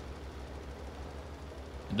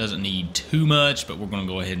 It doesn't need too much, but we're going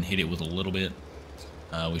to go ahead and hit it with a little bit.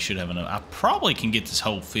 We should have enough. I probably can get this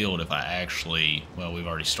whole field if I actually, well, we've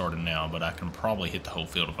already started now, but I can probably hit the whole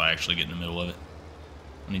field if I actually get in the middle of it.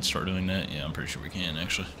 I need to start doing that. Yeah, I'm pretty sure we can,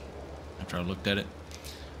 actually, after I looked at it.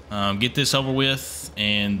 Get this over with,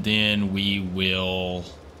 and then we will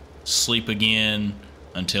sleep again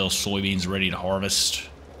until soybeans are ready to harvest.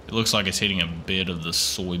 It looks like it's hitting a bit of the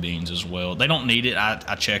soybeans as well. They don't need it.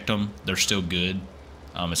 I checked them. They're still good.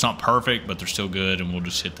 It's not perfect, but they're still good, and we'll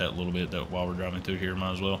just hit that a little bit while we're driving through here.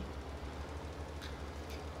 Might as well.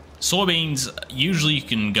 Soybeans, usually you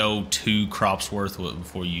can go 2 crops worth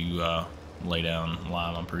before you lay down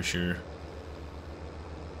lime, I'm pretty sure.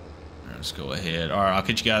 All right, let's go ahead. All right, I'll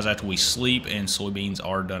catch you guys after we sleep and soybeans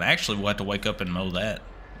are done. Actually, we'll have to wake up and mow that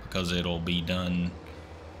because it'll be done.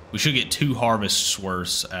 We should get 2 harvests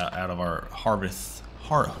worth out of our harvest.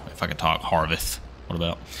 If I could talk, harvest. What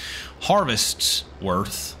about harvests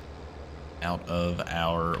worth out of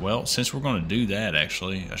our, well, since we're going to do that,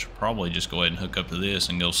 actually, I should probably just go ahead and hook up to this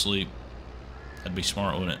and go sleep. That'd be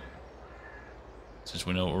smart, wouldn't it? Since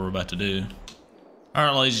we know what we're about to do. All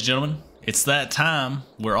right, ladies and gentlemen, it's that time.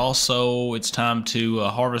 It's time to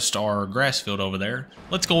harvest our grass field over there.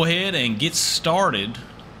 Let's go ahead and get started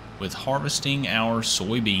with harvesting our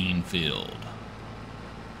soybean field.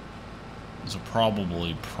 This will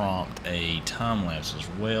probably prompt a time lapse as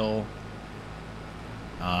well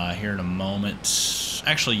here in a moment.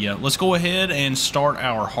 Actually, yeah, let's go ahead and start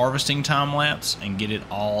our harvesting time lapse and get it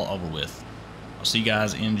all over with. I'll see you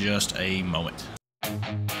guys in just a moment.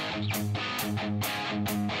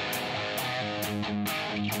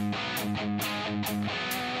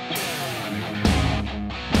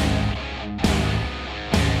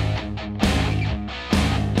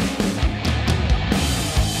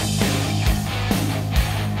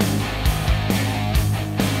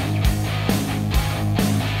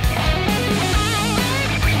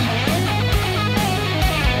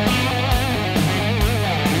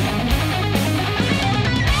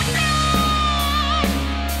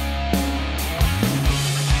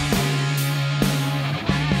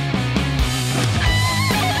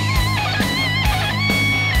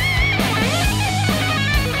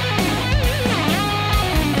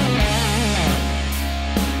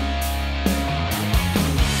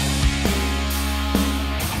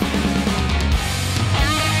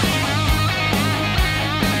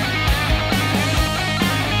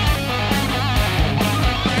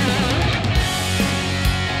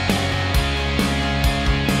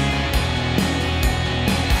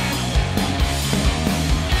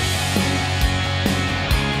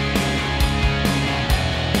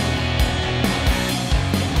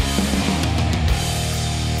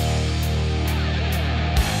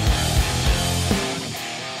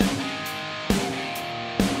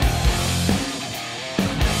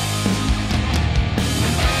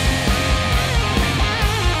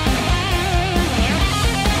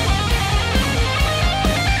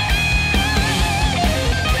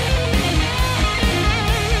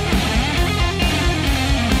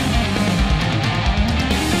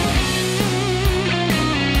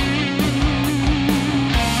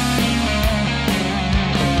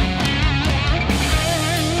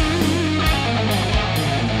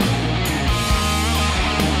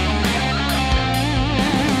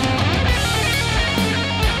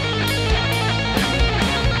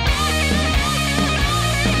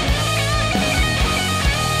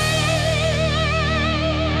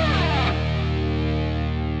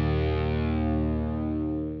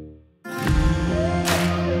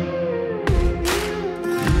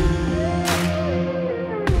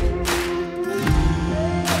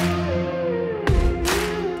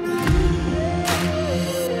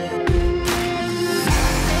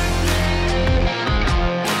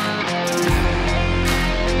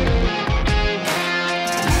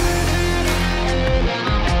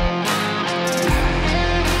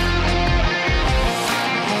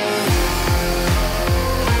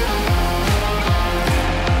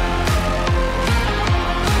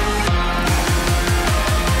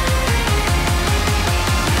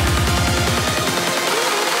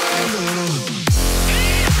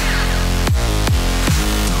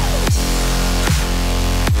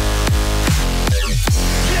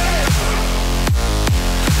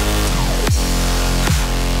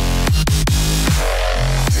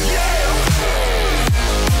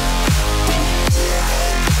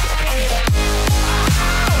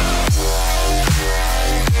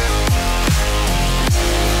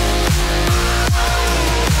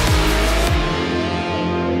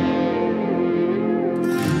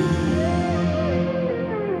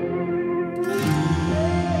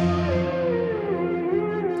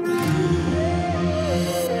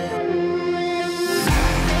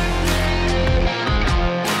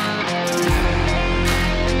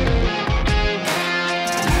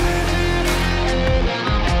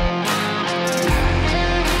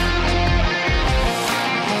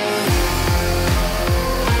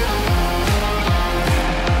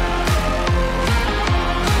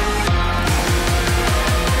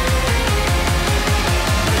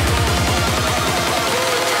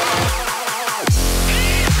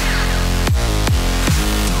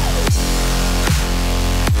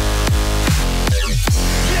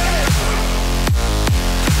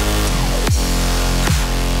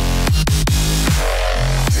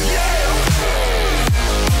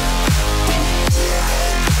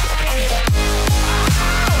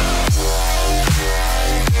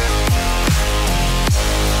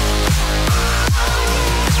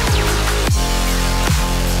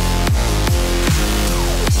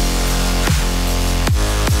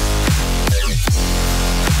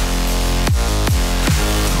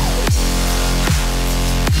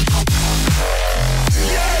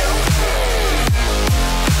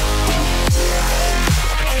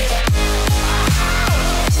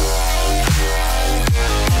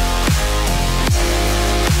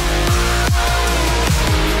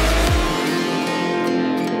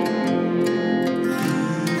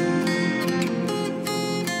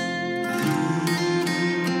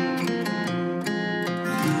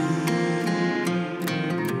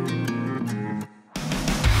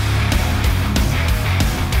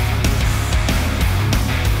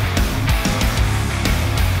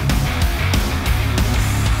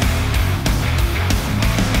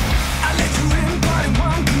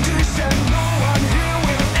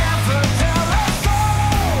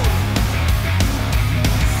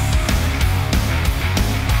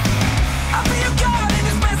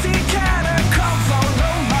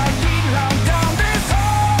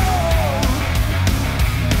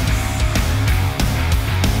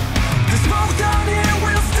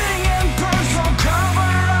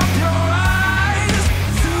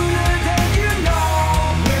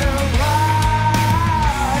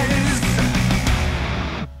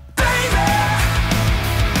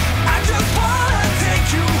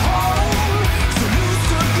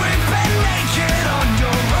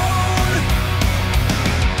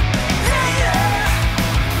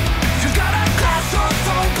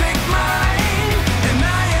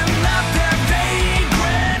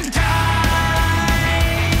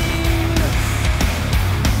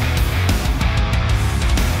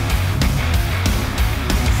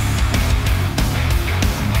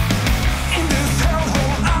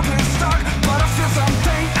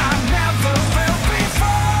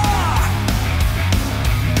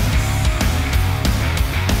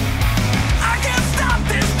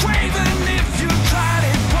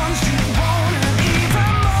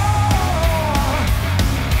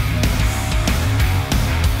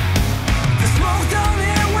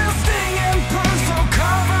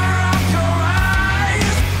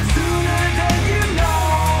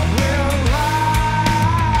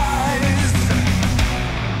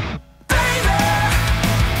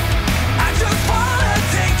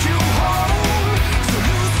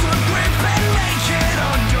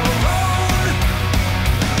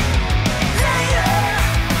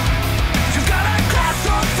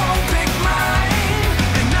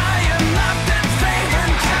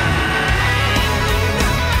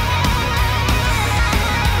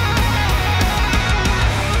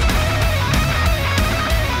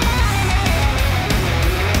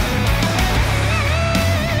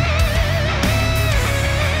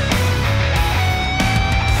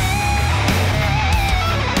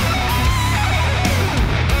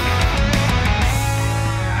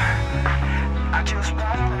 I just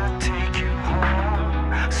wanna take you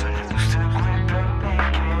home, so lose the grip and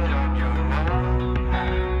make it on your own.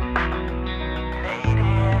 Lady,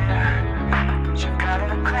 you've got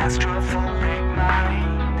a claustrophobic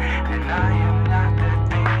mind, and I am not the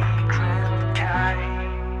vagrant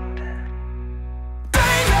kind.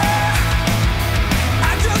 Baby,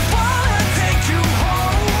 I just wanna take you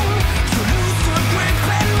home, so lose the grip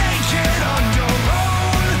and make it on your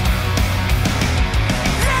own.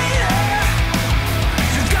 Lady,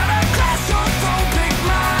 you've got a claustrophobic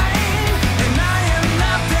mind, and I am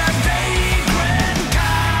not that vagrant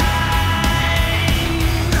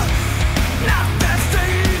kind. Not that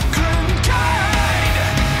vagrant kind.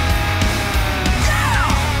 Yeah!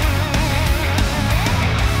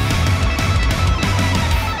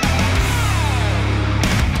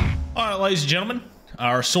 All right, ladies and gentlemen,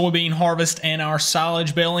 our soybean harvest and our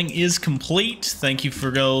silage baling is complete. Thank you for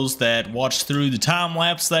those that watched through the time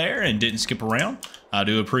lapse there and didn't skip around. I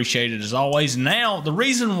do appreciate it as always. Now, the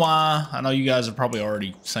reason why, I know you guys are probably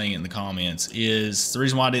already saying it in the comments, is the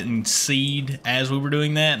reason why I didn't seed as we were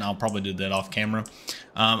doing that, and I'll probably do that off camera.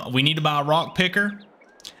 We need to buy a rock picker,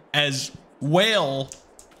 as well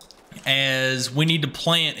as we need to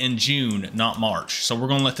plant in June, not March. So we're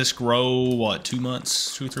gonna let this grow, what, 2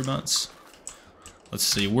 months, 2 or 3 months? Let's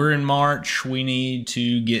see, we're in March, we need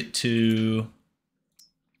to get to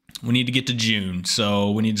June.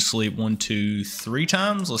 So we need to sleep 1, 2, 3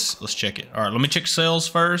 times. Let's check it. All right, let me check sales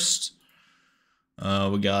first.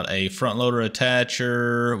 We got a front loader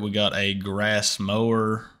attacher, we got a grass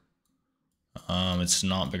mower. It's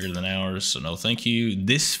not bigger than ours, so no thank you.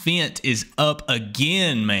 This Fent is up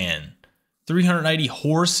again, man. 380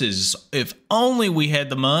 horses. If only we had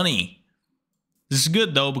the money. This is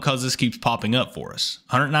good though, because this keeps popping up for us.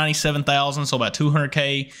 197,000, so about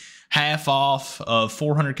 200K, half off of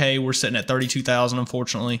 400K. We're sitting at 32,000,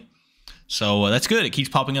 unfortunately. So that's good. It keeps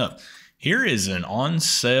popping up. Here is an on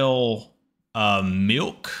sale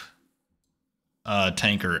milk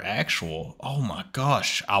tanker actual. Oh my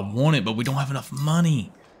gosh, I want it, but we don't have enough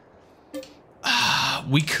money.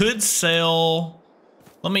 We could sell,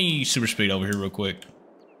 let me super speed over here real quick.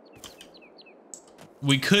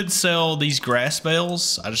 We could sell these grass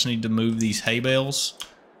bales. I just need to move these hay bales.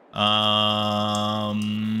 Nah,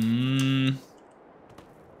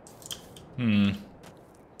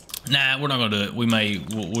 we're not gonna do it.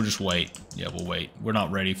 We'll just wait. Yeah, we'll wait. We're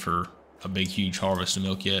not ready for a big huge harvest of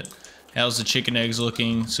milk yet. How's the chicken eggs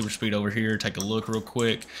looking? Super speed over here. Take a look real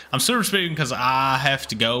quick. I'm super speeding because I have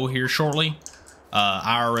to go here shortly,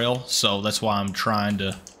 IRL. So that's why I'm trying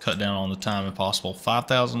to cut down on the time if possible.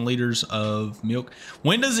 5,000 liters of milk.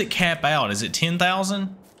 When does it cap out? Is it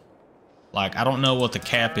 10,000? Like, I don't know what the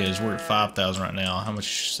cap is. We're at 5,000 right now. How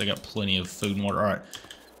much? They got plenty of food and water. All right.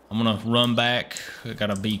 I'm going to run back. I got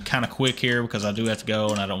to be kind of quick here because I do have to go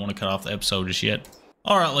and I don't want to cut off the episode just yet.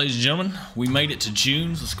 All right, ladies and gentlemen, we made it to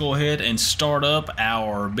June. So let's go ahead and start up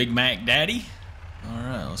our Big Mac Daddy. All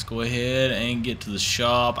right, let's go ahead and get to the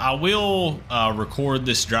shop. I will record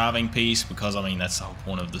this driving piece because, I mean, that's the whole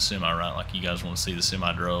point of the semi, right? Like, you guys want to see the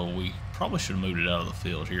semi drove. We probably should have moved it out of the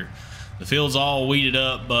field here. The field's all weeded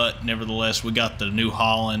up, but nevertheless, we got the new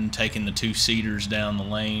Holland taking the 2 seeders down the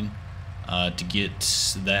lane to get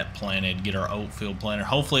that planted, get our oat field planted.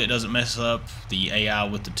 Hopefully it doesn't mess up the AI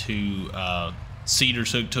with the 2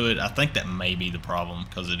 seeders hooked to it. I think that may be the problem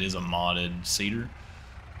because it is a modded seeder.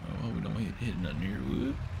 Oh, we don't hit nothing here.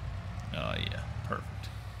 Whoop. Oh, yeah. Perfect.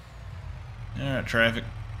 All right, traffic.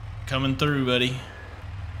 Coming through, buddy.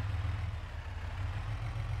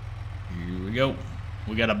 Here we go.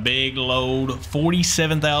 We got a big load.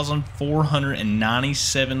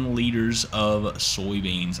 47,497 liters of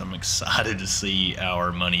soybeans. I'm excited to see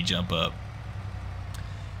our money jump up.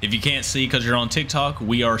 If you can't see because you're on TikTok,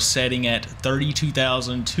 we are setting at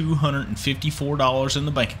 $32,254 in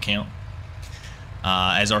the bank account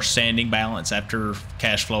as our standing balance after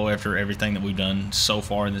cash flow, after everything that we've done so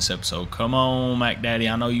far in this episode. Come on, Mac Daddy.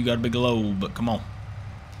 I know you got a big load, but come on.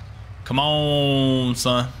 Come on,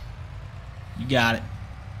 son. You got it.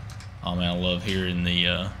 Oh, man, I love hearing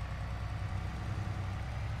the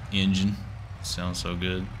engine. Sounds so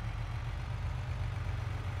good.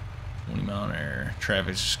 20 mile an hour.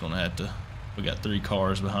 Traffic's just gonna have to. We got 3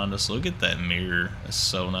 cars behind us. Look at that mirror. That's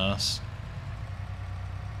so nice.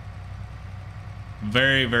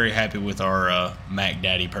 Very, very happy with our Mac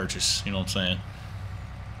Daddy purchase. You know what I'm saying?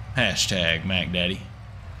 Hashtag Mac Daddy.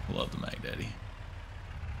 Love the Mac Daddy.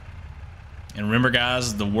 And remember,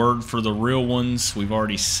 guys, the word for the real ones, we've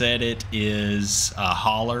already said it, is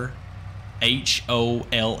holler.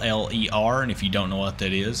 H-O-L-L-E-R, and if you don't know what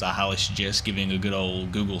that is, I highly suggest giving a good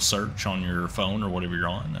old Google search on your phone or whatever you're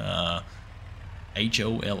on.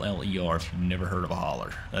 H-O-L-L-E-R if you've never heard of a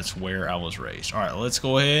holler. That's where I was raised. All right, let's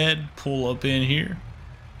go ahead, pull up in here.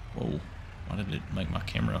 Whoa, why did it make my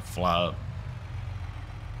camera fly up?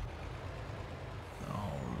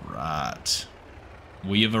 All right.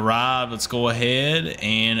 We have arrived. Let's go ahead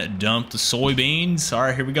and dump the soybeans. All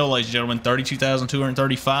right, here we go, ladies and gentlemen.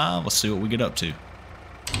 32,235. Let's see what we get up to.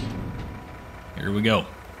 Here we go.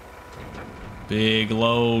 Big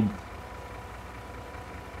load.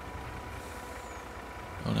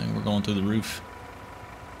 Oh, dang, we're going through the roof.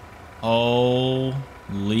 Holy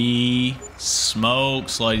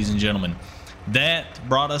smokes, ladies and gentlemen. That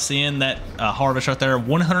brought us in, that harvest right there,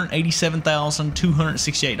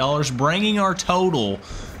 $187,268, bringing our total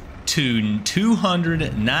to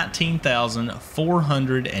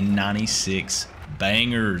 $219,496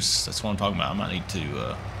 bangers. That's what I'm talking about. I might need to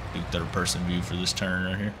do third-person view for this turn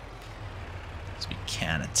right here. Let's be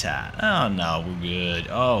kind of tight. Oh, no, we're good.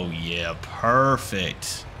 Oh, yeah,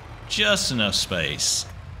 perfect. Just enough space.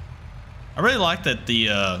 I really like that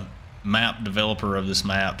the map developer of this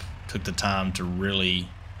map took the time to really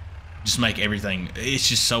just make everything, it's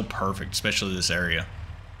just so perfect, especially this area.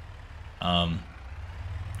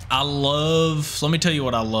 I love, let me tell you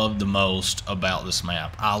what I love the most about this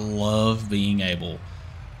map. I love being able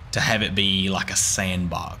to have it be like a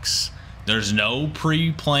sandbox. There's no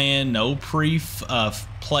pre-planned, no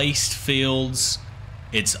pre-placed fields.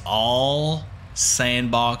 It's all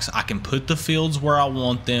sandbox. I can put the fields where I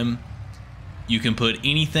want them. You can put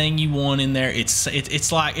anything you want in there.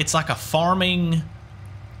 It's like a farming,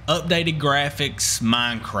 updated graphics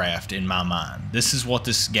Minecraft in my mind. This is what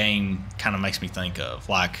this game kind of makes me think of.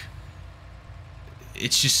 Like,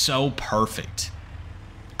 it's just so perfect.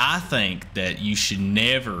 I think that you should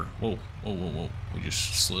never. Whoa, whoa, whoa, whoa! We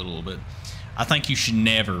just slid a little bit. I think you should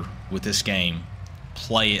never, with this game,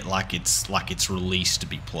 play it like it's released to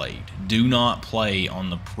be played. Do not play on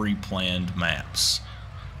the pre-planned maps.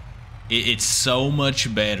 It's so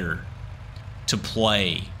much better to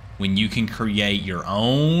play when you can create your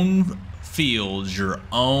own fields,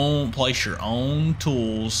 place your own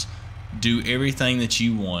tools, do everything that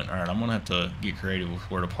you want. All right, I'm gonna have to get creative with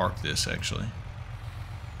where to park this. Actually,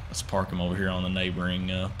 let's park them over here on the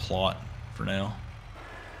neighboring plot for now.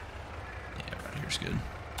 Yeah, right here's good.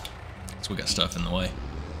 So we got stuff in the way.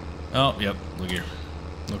 Oh, yep. Look here.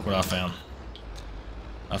 Look what I found.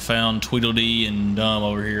 I found Tweedledee and Dumb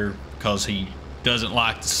over here because he doesn't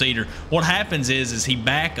like the cedar. What happens is he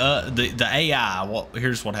back up the AI. Well,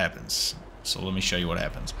 here's what happens. So let me show you what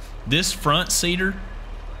happens. This front cedar,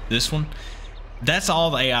 this one, that's all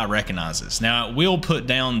the AI recognizes. Now it will put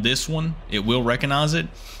down this one. It will recognize it,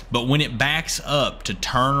 but when it backs up to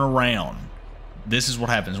turn around, this is what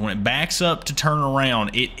happens. When it backs up to turn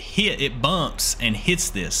around, it bumps and hits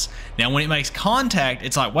this. Now when it makes contact,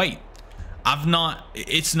 it's like, wait,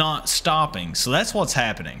 it's not stopping. So that's what's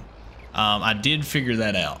happening. I did figure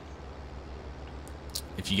that out.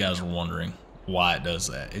 If you guys were wondering why it does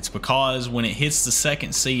that, it's because when it hits the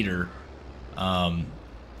second cedar,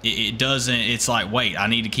 it doesn't. It's like, wait, I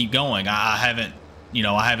need to keep going. I haven't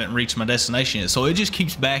reached my destination yet. So it just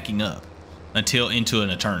keeps backing up until into an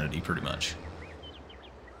eternity, pretty much.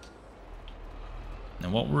 Now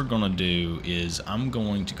what we're gonna do is I'm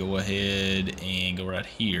going to go ahead and go right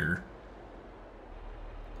here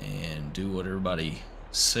and do what everybody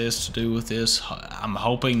says to do with this. I'm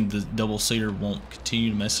hoping the double cedar won't continue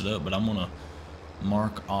to mess it up, but I'm gonna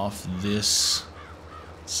mark off this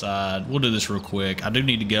side. We'll do this real quick. I do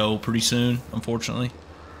need to go pretty soon, unfortunately.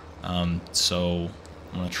 So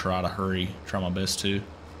I'm gonna try my best to.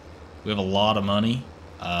 We have a lot of money.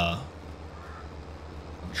 I'm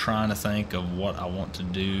trying to think of what I want to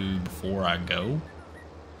do before I go.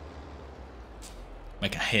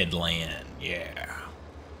 Make a headland, yeah.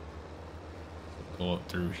 Go up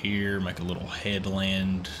through here, make a little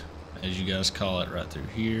headland, as you guys call it, right through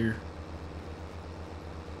here.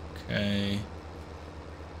 Okay.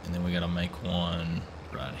 And then we gotta make one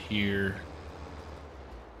right here.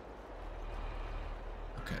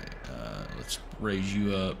 Okay, let's raise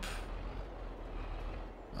you up.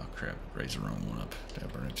 Oh crap, raise the wrong one up. Did I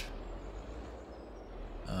burn it?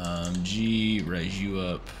 G, raise you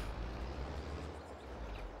up.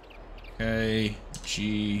 Okay,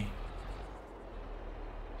 G.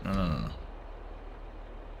 No.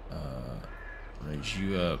 Raise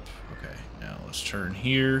you up. Okay, now let's turn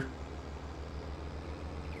here.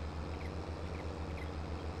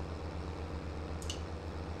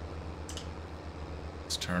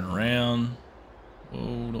 Let's turn around.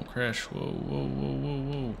 Whoa, don't crash. Whoa, whoa, whoa, whoa,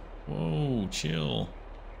 whoa. Whoa, chill.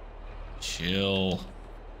 Chill.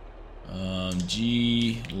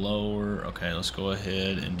 G, lower. Okay, let's go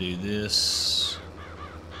ahead and do this.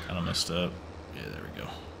 kind of messed up. Yeah, there we go.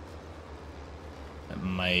 That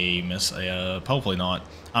may mess up. Hopefully not.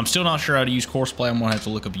 I'm still not sure how to use Courseplay. I'm gonna have to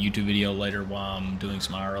look up a YouTube video later while I'm doing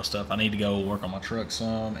some IRL stuff. I need to go work on my truck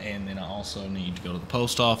some, and then I also need to go to the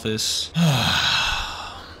post office.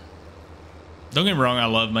 Don't get me wrong, I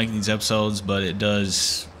love making these episodes, but it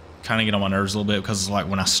does kind of get on my nerves a little bit because, like,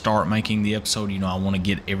 when I start making the episode, you know, I want to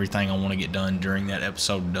get everything I want to get done during that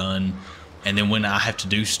episode done. And then when I have to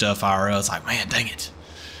do stuff IRL, it's like, man, dang it.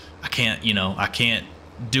 I can't, you know, I can't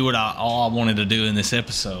do it all I wanted to do in this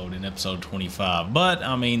episode, in episode 25. But,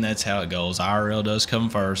 I mean, that's how it goes. IRL does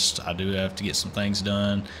come first. I do have to get some things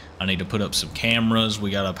done. I need to put up some cameras.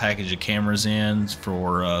 We got a package of cameras in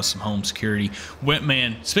for some home security.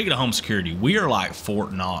 Man, speaking of home security, we are like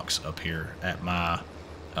Fort Knox up here at my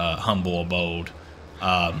humble abode.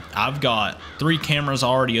 I've got 3 cameras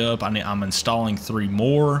already up. I'm installing 3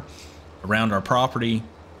 more around our property.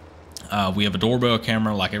 We have a doorbell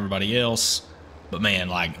camera like everybody else. But man,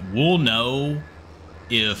 like, we'll know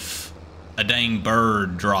if a dang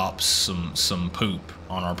bird drops some poop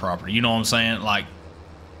on our property. You know what I'm saying? Like,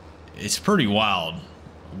 it's pretty wild.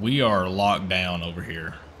 We are locked down over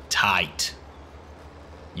here, tight,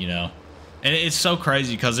 you know. And it's so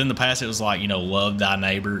crazy because in the past it was like, you know, love thy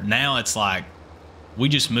neighbor. Now it's like, we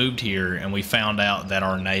just moved here and we found out that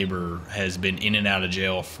our neighbor has been in and out of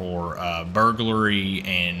jail for burglary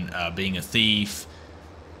and being a thief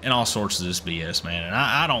and all sorts of this BS, man. And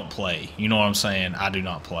I don't play. You know what I'm saying? I do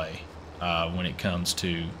not play when it comes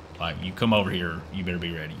to, like, you come over here, you better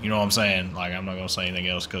be ready. You know what I'm saying? Like, I'm not going to say anything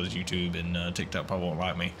else because YouTube and TikTok probably won't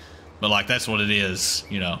like me. But, like, that's what it is,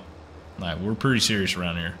 you know. Like, we're pretty serious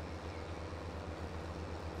around here.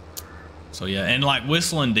 So, yeah. And, like,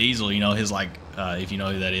 Whistling Diesel, you know, his, like, if you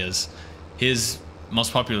know who that is, his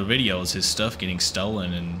most popular video is his stuff getting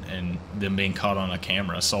stolen and them being caught on a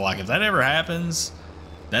camera. So, like, if that ever happens,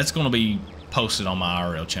 that's going to be posted on my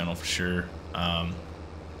IRL channel for sure. It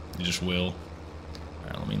just will. All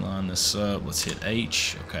right, let me line this up. Let's hit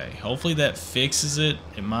H. Okay, hopefully that fixes it.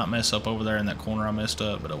 It might mess up over there in that corner I messed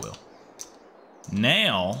up, but I will.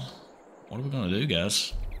 Now, what are we going to do,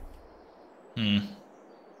 guys?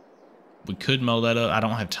 We could mow that up. I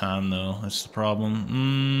don't have time, though. That's the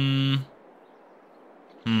problem.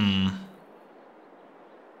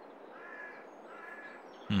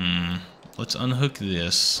 Let's unhook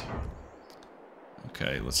this.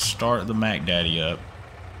 Okay, let's start the Mac Daddy up.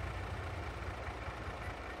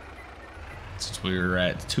 Since we're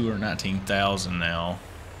at 219,000 now.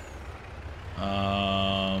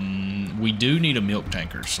 We do need a milk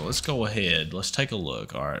tanker, so let's go ahead. Let's take a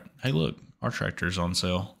look. All right. Hey, look, our tractor's on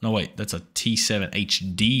sale. No, wait, that's a T7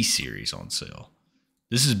 HD series on sale.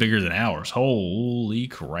 This is bigger than ours. Holy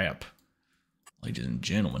crap. Ladies and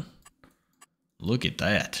gentlemen, look at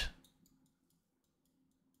that.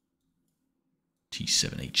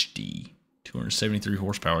 T7 HD, 273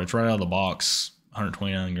 horsepower. It's right out of the box.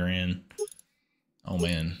 129 grand. Oh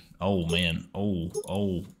man. Oh man. Oh.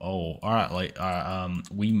 All right, like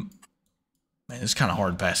man, it's kind of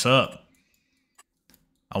hard to pass up.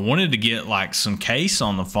 I wanted to get like some case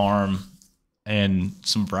on the farm and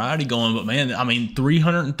some variety going, but man, I mean,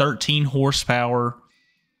 313 horsepower.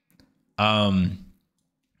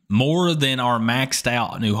 More than our maxed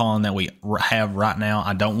out New Holland that we have right now.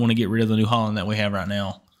 I don't want to get rid of the New Holland that we have right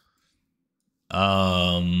now.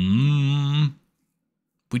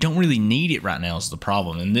 We don't really need it right now is the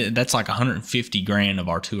problem. And that's like 150 grand of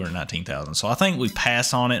our 219,000. So I think we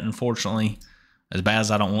pass on it, unfortunately, as bad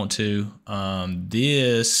as I don't want to.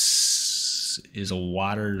 This is a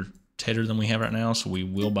wider tedder than we have right now. So we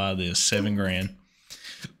will buy this, 7 grand.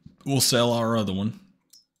 We'll sell our other one.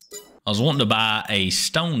 I was wanting to buy a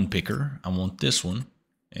stone picker. I want this one,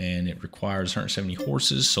 and it requires 170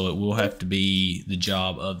 horses, so it will have to be the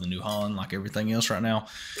job of the New Holland like everything else right now.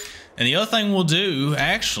 And the other thing we'll do,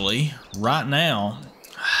 actually, right now,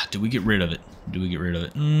 do we get rid of it? Do we get rid of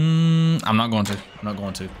it? I'm not going to. I'm not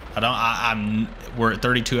going to. We're at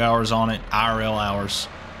 32 hours on it, IRL hours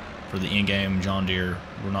for the in-game John Deere.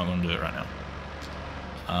 We're not going to do it right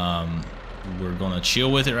now. We're going to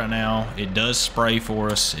chill with it right now. It does spray for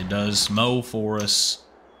us. It does mow for us.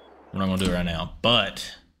 We're not going to do it right now.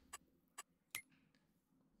 But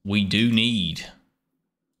we do need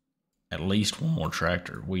at least one more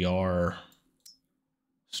tractor. We are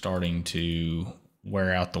starting to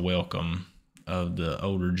wear out the welcome of the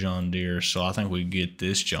older John Deere. So I think we get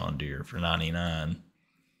this John Deere for 99.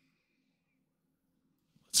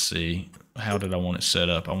 Let's see. How did I want it set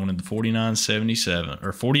up? I wanted the 4977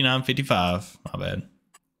 or 4955. My bad.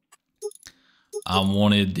 I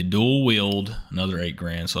wanted the dual wheeled, another 8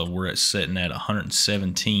 grand. So we're sitting at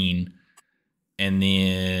 117, And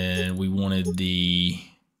then we wanted the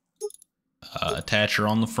attacher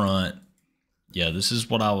on the front. Yeah, this is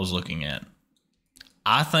what I was looking at.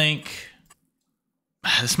 I think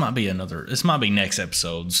this might be next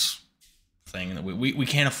episode's thing. That we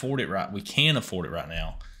can't afford it right. We can afford it right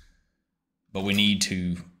now. But we need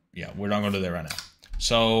to, yeah, we're not gonna do that right now.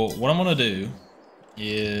 So what I'm gonna do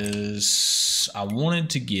is I wanted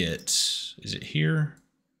to get, is it here?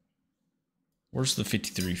 Where's the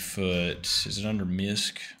 53 foot? Is it under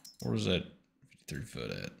MISC? Where's that 53 foot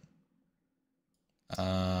at?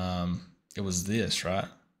 It was this, right?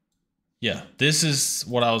 Yeah, this is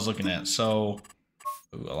what I was looking at. So,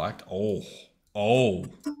 ooh, I liked, oh,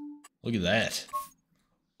 look at that.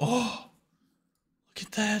 Oh, look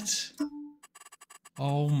at that.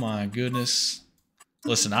 Oh my goodness.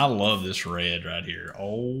 Listen, I love this red right here.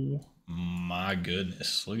 Oh my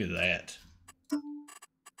goodness, look at that.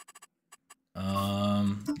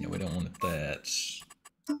 Yeah, we don't want that.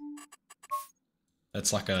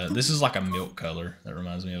 That's like this is like a milk color. That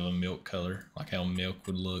reminds me of a milk color, like how milk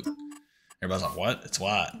would look. Everybody's like, what? It's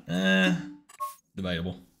white.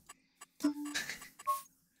 Debatable.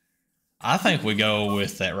 I think we go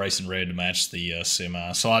with that racing red to match the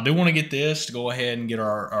semi. So I do want to get this to go ahead and get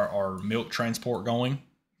our milk transport going.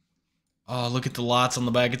 Oh, look at the lights on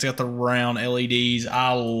the back. It's got the round LEDs.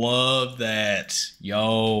 I love that.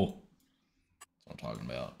 Yo. That's what I'm talking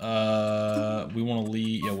about. We want to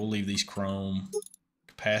leave, yeah, we'll leave these chrome.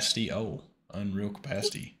 Capacity, oh, unreal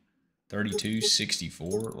capacity.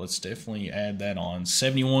 3264. Let's definitely add that on.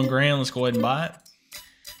 71 grand. Let's go ahead and buy it.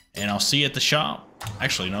 And I'll see you at the shop.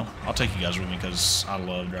 Actually, no. I'll take you guys with me because I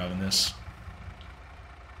love driving this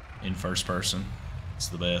in first person. It's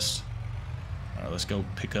the best. All right, let's go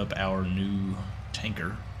pick up our new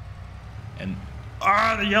tanker. And,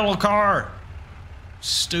 the yellow car!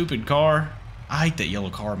 Stupid car. I hate that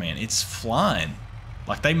yellow car, man. It's flying.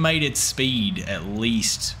 Like, they made its speed at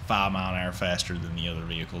least 5 miles an hour faster than the other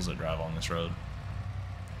vehicles that drive on this road.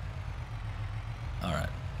 All right,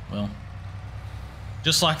 well,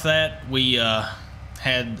 just like that, we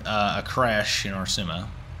had a crash in our semi.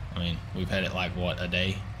 I mean, we've had it like, what, a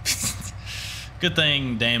day? Good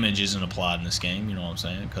thing damage isn't applied in this game, you know what I'm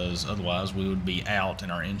saying? Because otherwise we would be out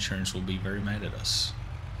and our insurance would be very mad at us.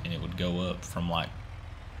 And it would go up from like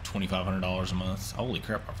 $2,500 a month. Holy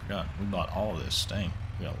crap, I forgot. We bought all of this. Dang,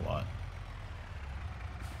 we got a lot.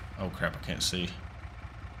 Oh crap, I can't see.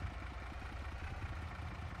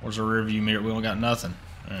 Where's our rear view mirror? We don't got nothing.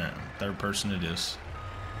 Alright, third person it is.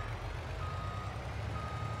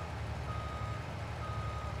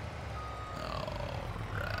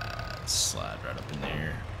 Alright, slide right up in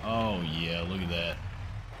there. Oh yeah, look at that.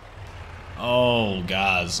 Oh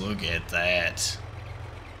guys, look at that.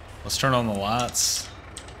 Let's turn on the lights.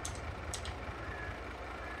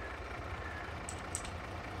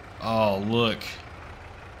 Oh, look.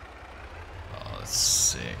 Oh, that's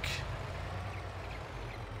sick.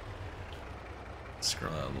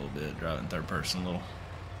 Scroll out a little bit, drive in third person a little.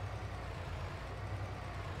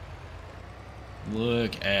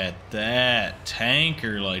 Look at that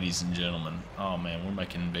tanker, ladies and gentlemen. Oh man, we're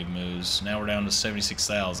making big moves. Now we're down to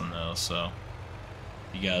 76,000 though, so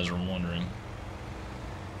if you guys are wondering.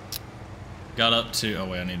 Got up to, oh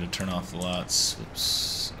wait, I need to turn off the lights.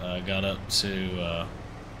 Oops. Got up to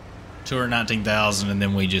 219,000, and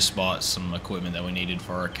then we just bought some equipment that we needed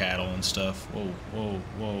for our cattle and stuff. Whoa, whoa,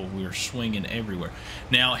 whoa, we're swinging everywhere.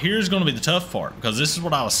 Now, here's going to be the tough part, because this is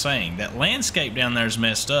what I was saying. That landscape down there is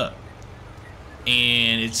messed up.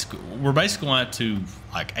 And we're basically going to have to,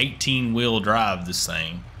 like, 18-wheel drive this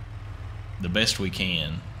thing the best we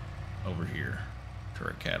can over here to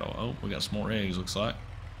our cattle. Oh, we got some more eggs, looks like.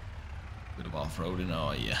 Bit of off-roading.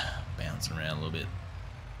 Oh, yeah, bouncing around a little bit.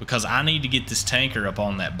 Because I need to get this tanker up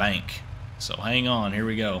on that bank. So hang on, here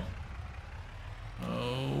we go.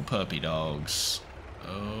 Oh, puppy dogs.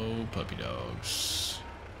 Oh, puppy dogs.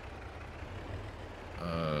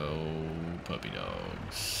 Oh, puppy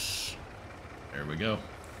dogs. There we go.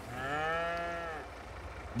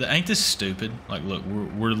 Ain't this stupid? Like, look,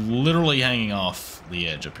 we're literally hanging off the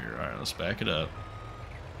edge up here. All right, let's back it up.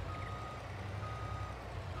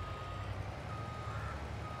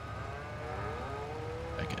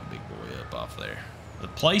 Off there. The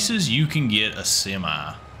places you can get a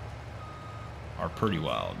semi are pretty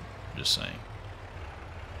wild, just saying.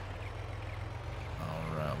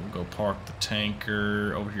 Alright, we'll go park the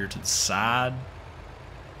tanker over here to the side.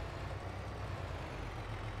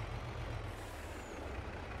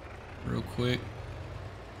 Real quick.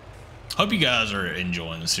 Hope you guys are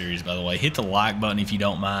enjoying the series, by the way. Hit the like button if you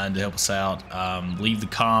don't mind to help us out. Leave the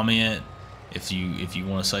comment if you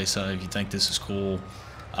want to say so, if you think this is cool.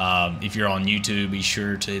 If you're on YouTube, be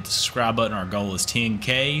sure to hit the subscribe button. Our goal is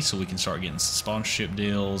 10K, so we can start getting some sponsorship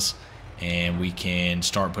deals, and we can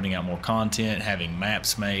start putting out more content, having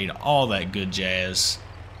maps made, all that good jazz.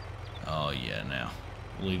 Oh yeah, now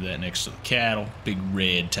leave that next to the cattle. Big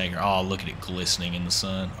red tanker. Oh, look at it glistening in the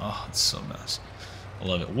sun. Oh, it's so nice. I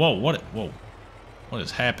love it. Whoa, whoa, what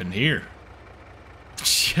has happened here?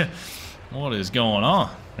 What is going on?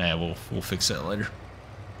 Nah, we'll fix that later.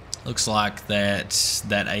 Looks like that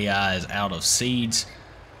AI is out of seeds.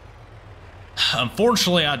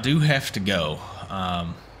 Unfortunately, I do have to go.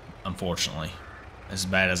 Unfortunately, as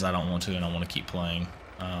bad as I don't want to, and I want to keep playing.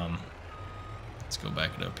 Let's go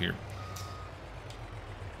back it up here.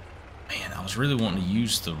 Man, I was really wanting to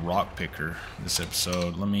use the rock picker this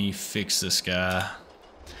episode. Let me fix this guy.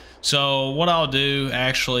 So what I'll do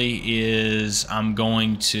actually is I'm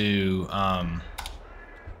going to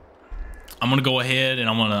go ahead and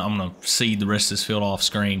I'm gonna seed the rest of this field off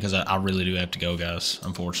screen because I really do have to go, guys.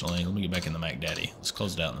 Unfortunately, let me get back in the Mac Daddy. Let's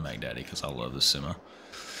close it out in the Mac Daddy because I love this semi.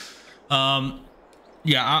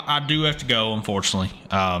 Yeah, I do have to go, unfortunately.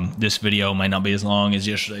 This video may not be as long as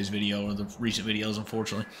yesterday's video or the recent videos,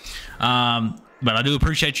 unfortunately. But I do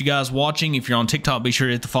appreciate you guys watching. If you're on TikTok, be sure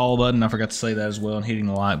to hit the follow button. I forgot to say that as well, and hitting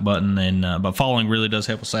the like button. And but following really does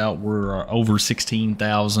help us out. We're over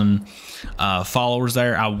 16,000 followers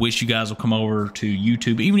there. I wish you guys will come over to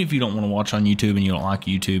YouTube. Even if you don't want to watch on YouTube and you don't like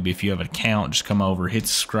YouTube, if you have an account, just come over, hit the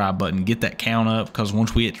subscribe button, get that count up. Because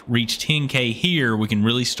once we reach 10K here, we can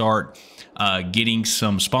really start getting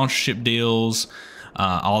some sponsorship deals,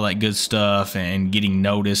 all that good stuff, and getting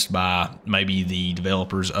noticed by maybe the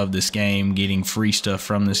developers of this game, getting free stuff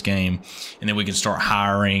from this game, and then we can start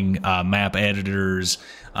hiring map editors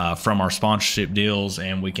from our sponsorship deals,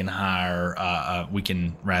 and we can hire, we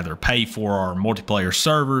can rather pay for our multiplayer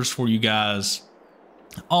servers for you guys,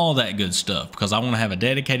 all that good stuff, because I want to have a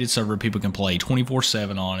dedicated server people can play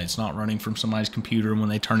 24/7 on. It's not running from somebody's computer, and when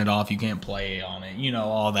they turn it off, you can't play on it, you know,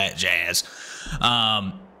 all that jazz.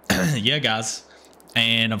 Yeah, guys.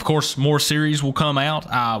 And of course, more series will come out.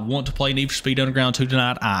 I want to play Need for Speed Underground 2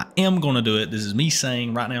 tonight. I am going to do it. This is me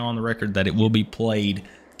saying right now on the record that it will be played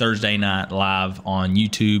Thursday night live on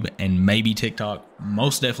YouTube and maybe TikTok.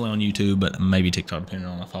 Most definitely on YouTube, but maybe TikTok, depending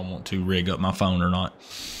on if I want to rig up my phone or not.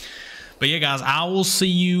 But yeah, guys, I will see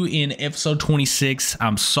you in episode 26.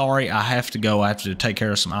 I'm sorry I have to go. I have to take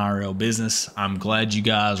care of some IRL business. I'm glad you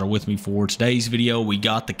guys are with me for today's video. We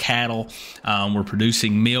got the cattle. We're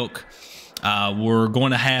producing milk. We're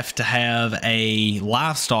going to have a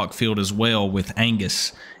livestock field as well with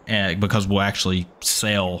Angus because we'll actually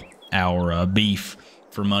sell our beef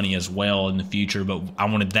for money as well in the future. But I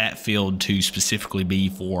wanted that field to specifically be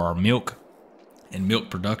for our milk and milk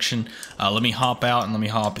production. Let me hop out and let me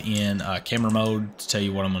hop in camera mode to tell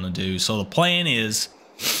you what I'm going to do. So the plan is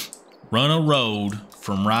run a road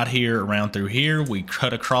from right here around through here. We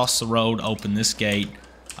cut across the road, open this gate.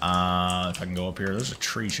 If I can go up here, there's a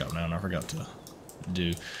tree shop now and I forgot to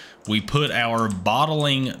do. We put our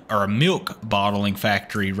bottling or milk bottling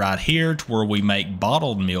factory right here to where we make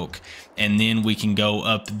bottled milk, and then we can go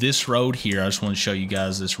up this road here. I just want to show you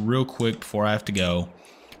guys this real quick before I have to go.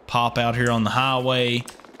 Pop out here on the highway,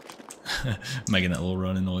 making that little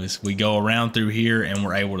running noise. We go around through here and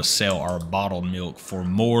we're able to sell our bottled milk for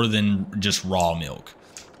more than just raw milk.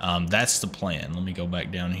 That's the plan. Let me go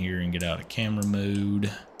back down here and get out of camera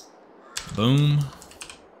mode. Boom.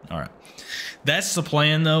 All right. That's the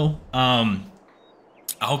plan though. I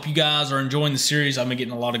hope you guys are enjoying the series. I've been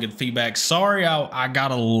getting a lot of good feedback. Sorry, I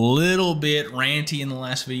got a little bit ranty in the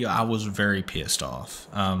last video. I was very pissed off.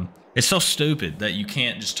 It's so stupid that you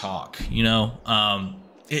can't just talk, you know?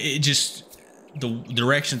 It just, the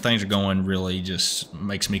direction things are going really just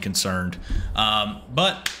makes me concerned.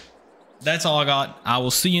 But that's all I got. I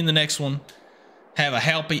will see you in the next one. Have a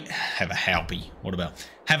happy,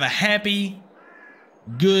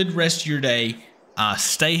 good rest of your day.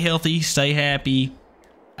 Stay healthy, stay happy,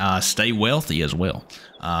 stay wealthy as well.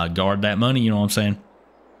 Guard that money, you know what I'm saying?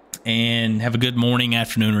 And have a good morning,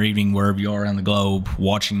 afternoon, or evening, wherever you are around the globe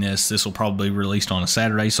watching this. This will probably be released on a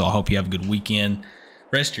Saturday, so I hope you have a good weekend.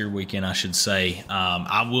 Rest of your weekend, I should say.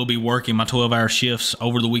 I will be working my 12-hour shifts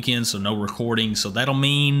over the weekend, so no recording. So that'll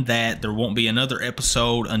mean that there won't be another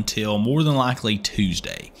episode until more than likely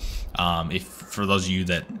Tuesday. If for those of you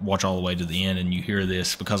that watch all the way to the end and you hear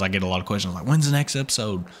this, because I get a lot of questions like, when's the next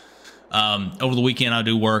episode? Over the weekend I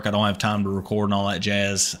do work. I don't have time to record and all that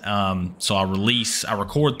jazz. So I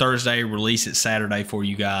record Thursday, release it Saturday for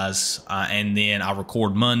you guys. And then I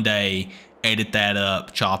record Monday edit that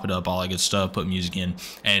up, chop it up, all that good stuff, put music in,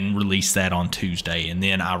 and release that on Tuesday. And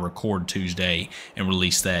then I record Tuesday and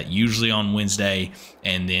release that usually on Wednesday,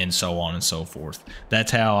 and then so on and so forth.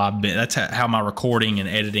 That's how I've been. That's how my recording and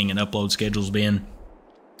editing and upload schedule's been.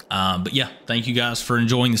 But yeah, thank you guys for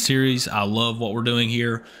enjoying the series. I love what we're doing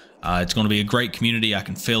here. It's going to be a great community. I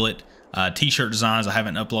can feel it. T-shirt designs, I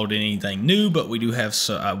haven't uploaded anything new, but we do have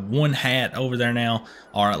one hat over there now.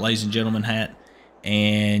 All right, ladies and gentlemen hat.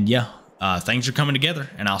 And yeah, things are coming together,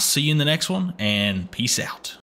 and I'll see you in the next one, and peace out.